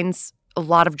she finds a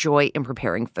lot of joy in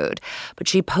preparing food. But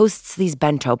she posts these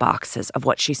bento boxes of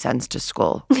what she sends to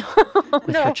school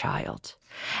with her child.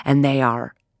 And they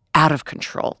are out of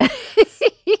control.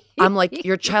 I'm like,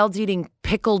 your child's eating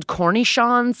pickled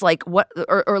cornichons, like what,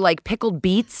 or like pickled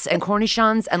beets and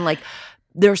cornichons, and like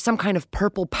there's some kind of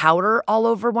purple powder all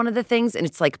over one of the things, and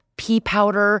it's like pea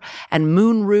powder and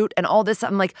moon root and all this.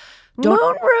 I'm like,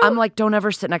 don't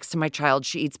ever sit next to my child.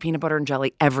 She eats peanut butter and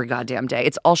jelly every goddamn day.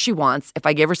 It's all she wants. If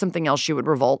I gave her something else, she would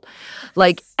revolt.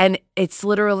 Like, and it's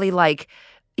literally like,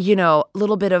 a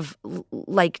little bit of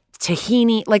like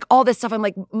tahini, like all this stuff. I'm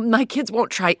like, my kids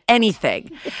won't try anything.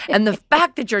 And the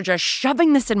fact that you're just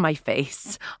shoving this in my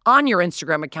face on your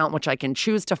Instagram account, which I can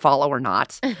choose to follow or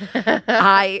not,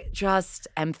 I just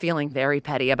am feeling very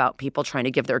petty about people trying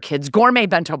to give their kids gourmet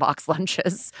bento box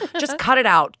lunches. Just cut it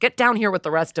out. Get down here with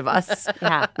the rest of us.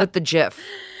 Yeah, with the GIF.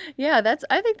 Yeah,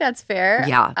 I think that's fair.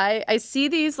 Yeah. I see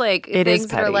these like it things is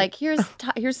that are like, here's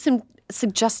some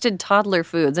suggested toddler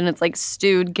foods, and it's like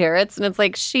stewed carrots, and it's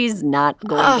like, she's not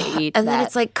going to eat and that. Then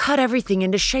it's like cut everything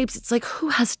into shapes. It's like, who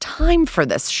has time for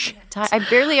this shit? I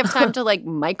barely have time to like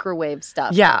microwave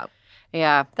stuff.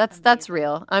 Yeah, that's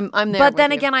real. I'm there. But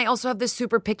then again, I also have this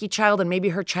super picky child, and maybe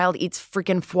her child eats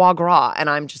freaking foie gras, and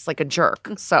I'm just like a jerk.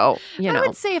 So I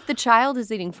would say if the child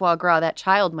is eating foie gras, that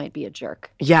child might be a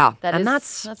jerk. Yeah,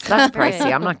 that's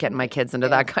pricey. I'm not getting my kids into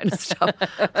that kind of stuff.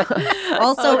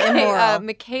 Also immoral.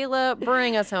 Michaela,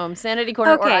 bring us home. Sanity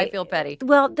Corner or I Feel Petty.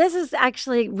 Well, this is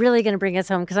actually really going to bring us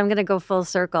home because I'm going to go full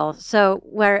circle. So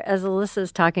whereas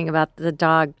Alyssa's talking about the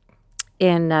dog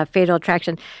in Fatal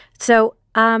Attraction. So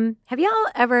have y'all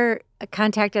ever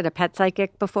contacted a pet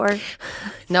psychic before?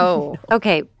 No.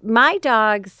 Okay. My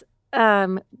dogs,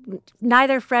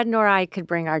 neither Fred nor I could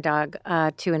bring our dog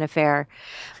to an affair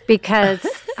because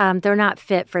they're not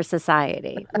fit for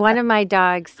society. One of my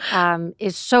dogs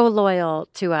is so loyal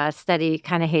to us that he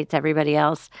kind of hates everybody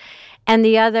else. And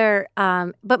the other,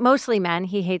 but mostly men,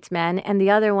 he hates men. And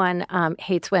the other one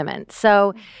hates women.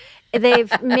 So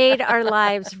they've made our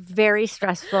lives very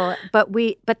stressful, but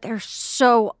they're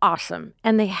so awesome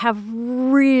and they have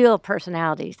real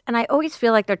personalities. And I always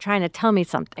feel like they're trying to tell me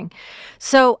something.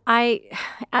 So I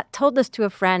told this to a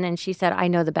friend and she said, I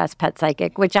know the best pet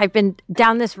psychic, which I've been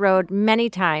down this road many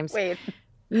times. Wait.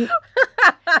 Yeah,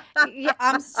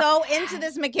 I'm so into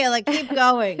this, Michaela. Keep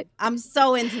going. I'm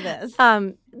so into this.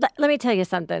 Let me tell you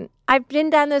something. I've been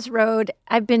down this road.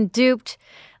 I've been duped.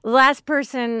 Last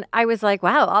person, I was like,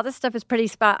 wow, all this stuff is pretty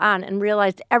spot on, and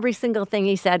realized every single thing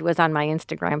he said was on my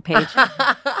Instagram page.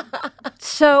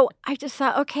 So I just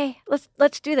thought, okay,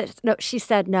 let's do this. No, she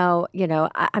said, no,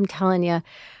 I'm telling you.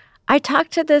 I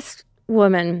talked to this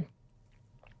woman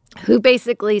who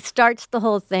basically starts the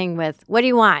whole thing with, what do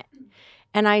you want?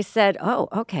 And I said, oh,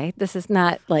 okay, this is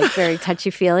not like very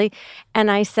touchy-feely.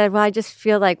 And I said, well, I just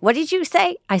feel like, what did you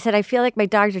say? I said, I feel like my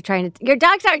dogs are your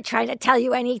dogs aren't trying to tell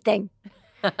you anything.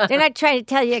 They're not trying to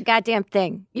tell you a goddamn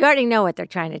thing. You already know what they're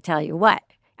trying to tell you. What?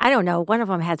 I don't know. One of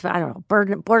them has,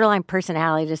 borderline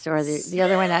personality disorder. The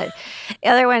other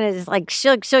one is like,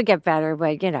 she'll get better,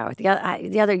 but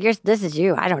the other, this is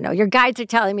you. I don't know. Your guides are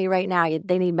telling me right now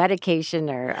they need medication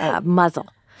or muzzle.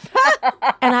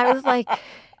 And I was like,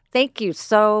 thank you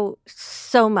so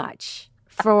much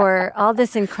for all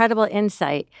this incredible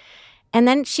insight. And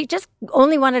then she just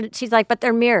she's like, but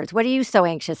they're mirrors. What are you so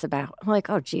anxious about? I'm like,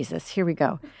 oh, Jesus, here we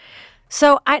go.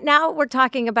 So now we're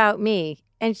talking about me.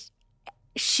 And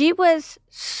she was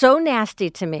so nasty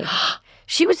to me.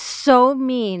 She was so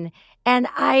mean. And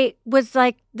I was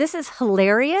like, this is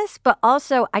hilarious, but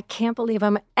also I can't believe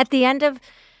at the end of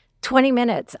 20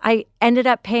 minutes, I ended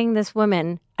up paying this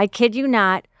woman, I kid you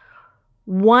not,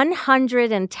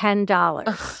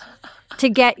 $110 to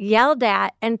get yelled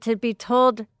at and to be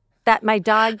told that my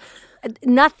dog,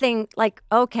 nothing like,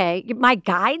 okay, my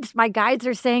guides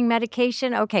are saying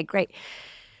medication. Okay, great.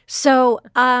 So,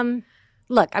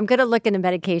 look, I'm going to look into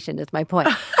medication is my point.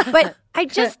 But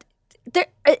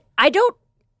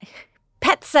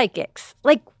pet psychics,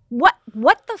 like what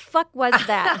the fuck was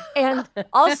that? And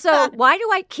also, why do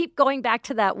I keep going back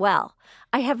to that well?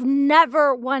 I have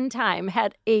never one time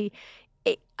had a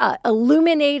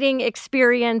illuminating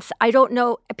experience. I don't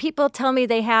know. People tell me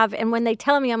they have, and when they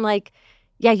tell me, I'm like,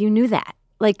 yeah, you knew that.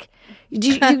 Like,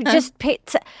 you just paid.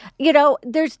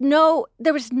 There was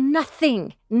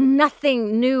nothing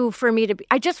new for me to be.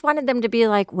 I just wanted them to be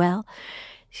like, well,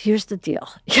 here's the deal.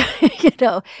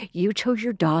 You chose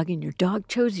your dog and your dog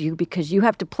chose you because you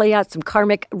have to play out some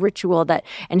karmic ritual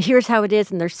and here's how it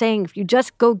is. And they're saying, if you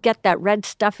just go get that red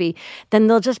stuffy, then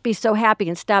they'll just be so happy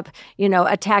and stop,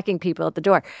 attacking people at the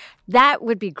door. That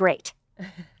would be great.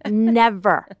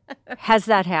 Never has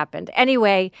that happened.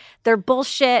 Anyway, they're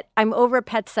bullshit. I'm over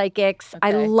pet psychics. Okay.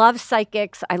 I love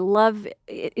psychics. I love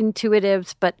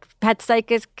intuitives, but pet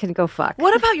psychics can go fuck.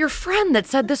 What about your friend that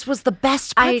said this was the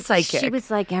best pet psychic? She was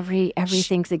like,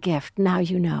 everything's a gift. Now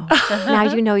you know. Now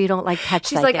you know you don't like pet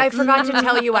She's psychics. Like, I forgot to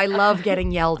tell you I love getting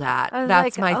yelled at.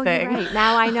 That's like, my thing. Right.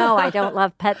 Now I know I don't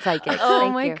love pet psychics. Oh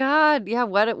my God. Yeah,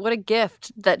 what a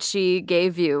gift that she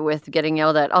gave you with getting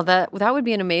yelled at. Oh, that would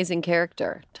be an amazing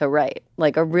character to write,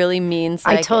 like a really mean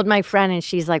psychic. I told my friend and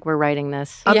she's like, we're writing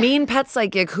this. A mean pet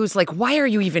psychic who's like, why are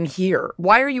you even here?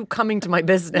 Why are you coming to my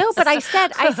business? No, but I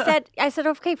said,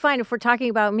 okay, fine. If we're talking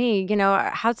about me,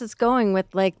 how's this going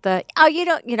with like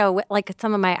like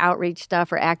some of my outreach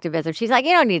stuff or activism? She's like,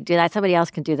 you don't need to do that. Somebody else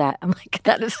can do that. I'm like,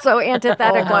 that is so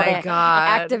antithetical. Oh my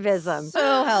God. Activism.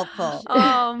 So helpful.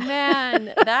 Oh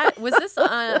man. Was this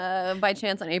by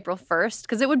chance on April 1st?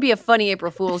 Because it would be a funny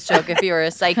April Fool's joke if you were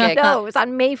a psychic. No, it was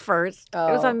on May 1st. Oh.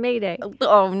 It was on May Day.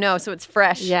 Oh, no. So it's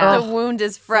fresh. Yeah. The wound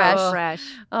is fresh. So fresh.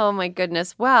 Oh, my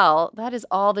goodness. Well, that is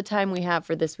all the time we have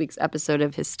for this week's episode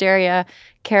of Hysteria.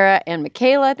 Kara and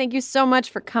Michaela, thank you so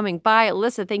much for coming by.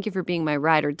 Alyssa, thank you for being my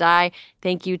ride or die.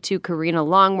 Thank you to Karina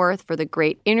Longworth for the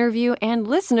great interview. And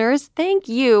listeners, thank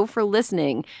you for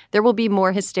listening. There will be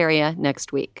more Hysteria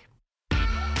next week.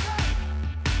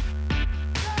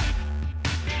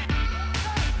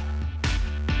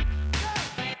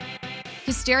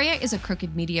 Hysteria is a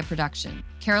Crooked Media production.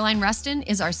 Caroline Reston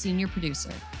is our senior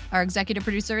producer. Our executive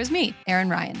producer is me, Erin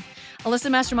Ryan. Alyssa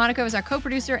Mastromonaco is our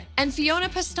co-producer, and Fiona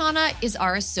Pastana is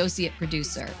our associate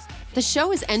producer. The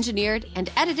show is engineered and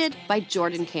edited by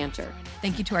Jordan Cantor.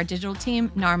 Thank you to our digital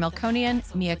team, Nar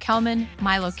Melkonian, Mia Kelman,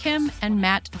 Milo Kim, and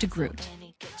Matt DeGroot.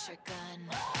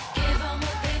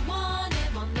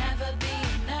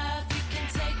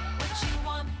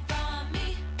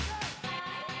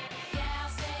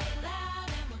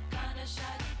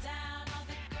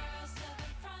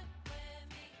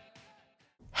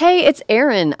 Hey, it's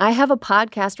Erin. I have a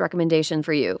podcast recommendation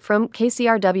for you. From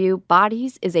KCRW,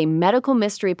 Bodies is a medical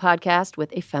mystery podcast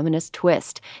with a feminist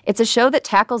twist. It's a show that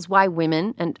tackles why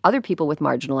women and other people with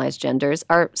marginalized genders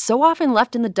are so often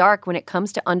left in the dark when it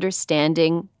comes to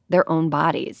understanding their own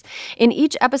bodies. In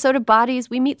each episode of Bodies,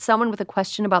 we meet someone with a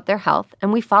question about their health,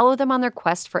 and we follow them on their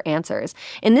quest for answers.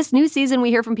 In this new season,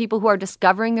 we hear from people who are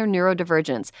discovering their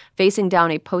neurodivergence, facing down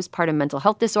a postpartum mental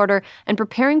health disorder, and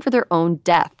preparing for their own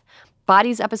death.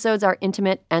 Bodies episodes are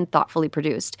intimate and thoughtfully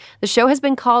produced. The show has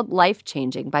been called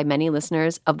life-changing by many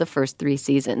listeners of the first 3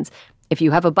 seasons. If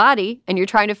you have a body and you're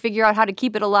trying to figure out how to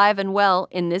keep it alive and well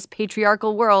in this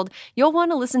patriarchal world, you'll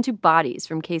want to listen to Bodies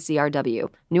from KCRW.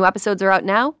 New episodes are out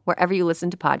now wherever you listen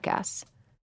to podcasts.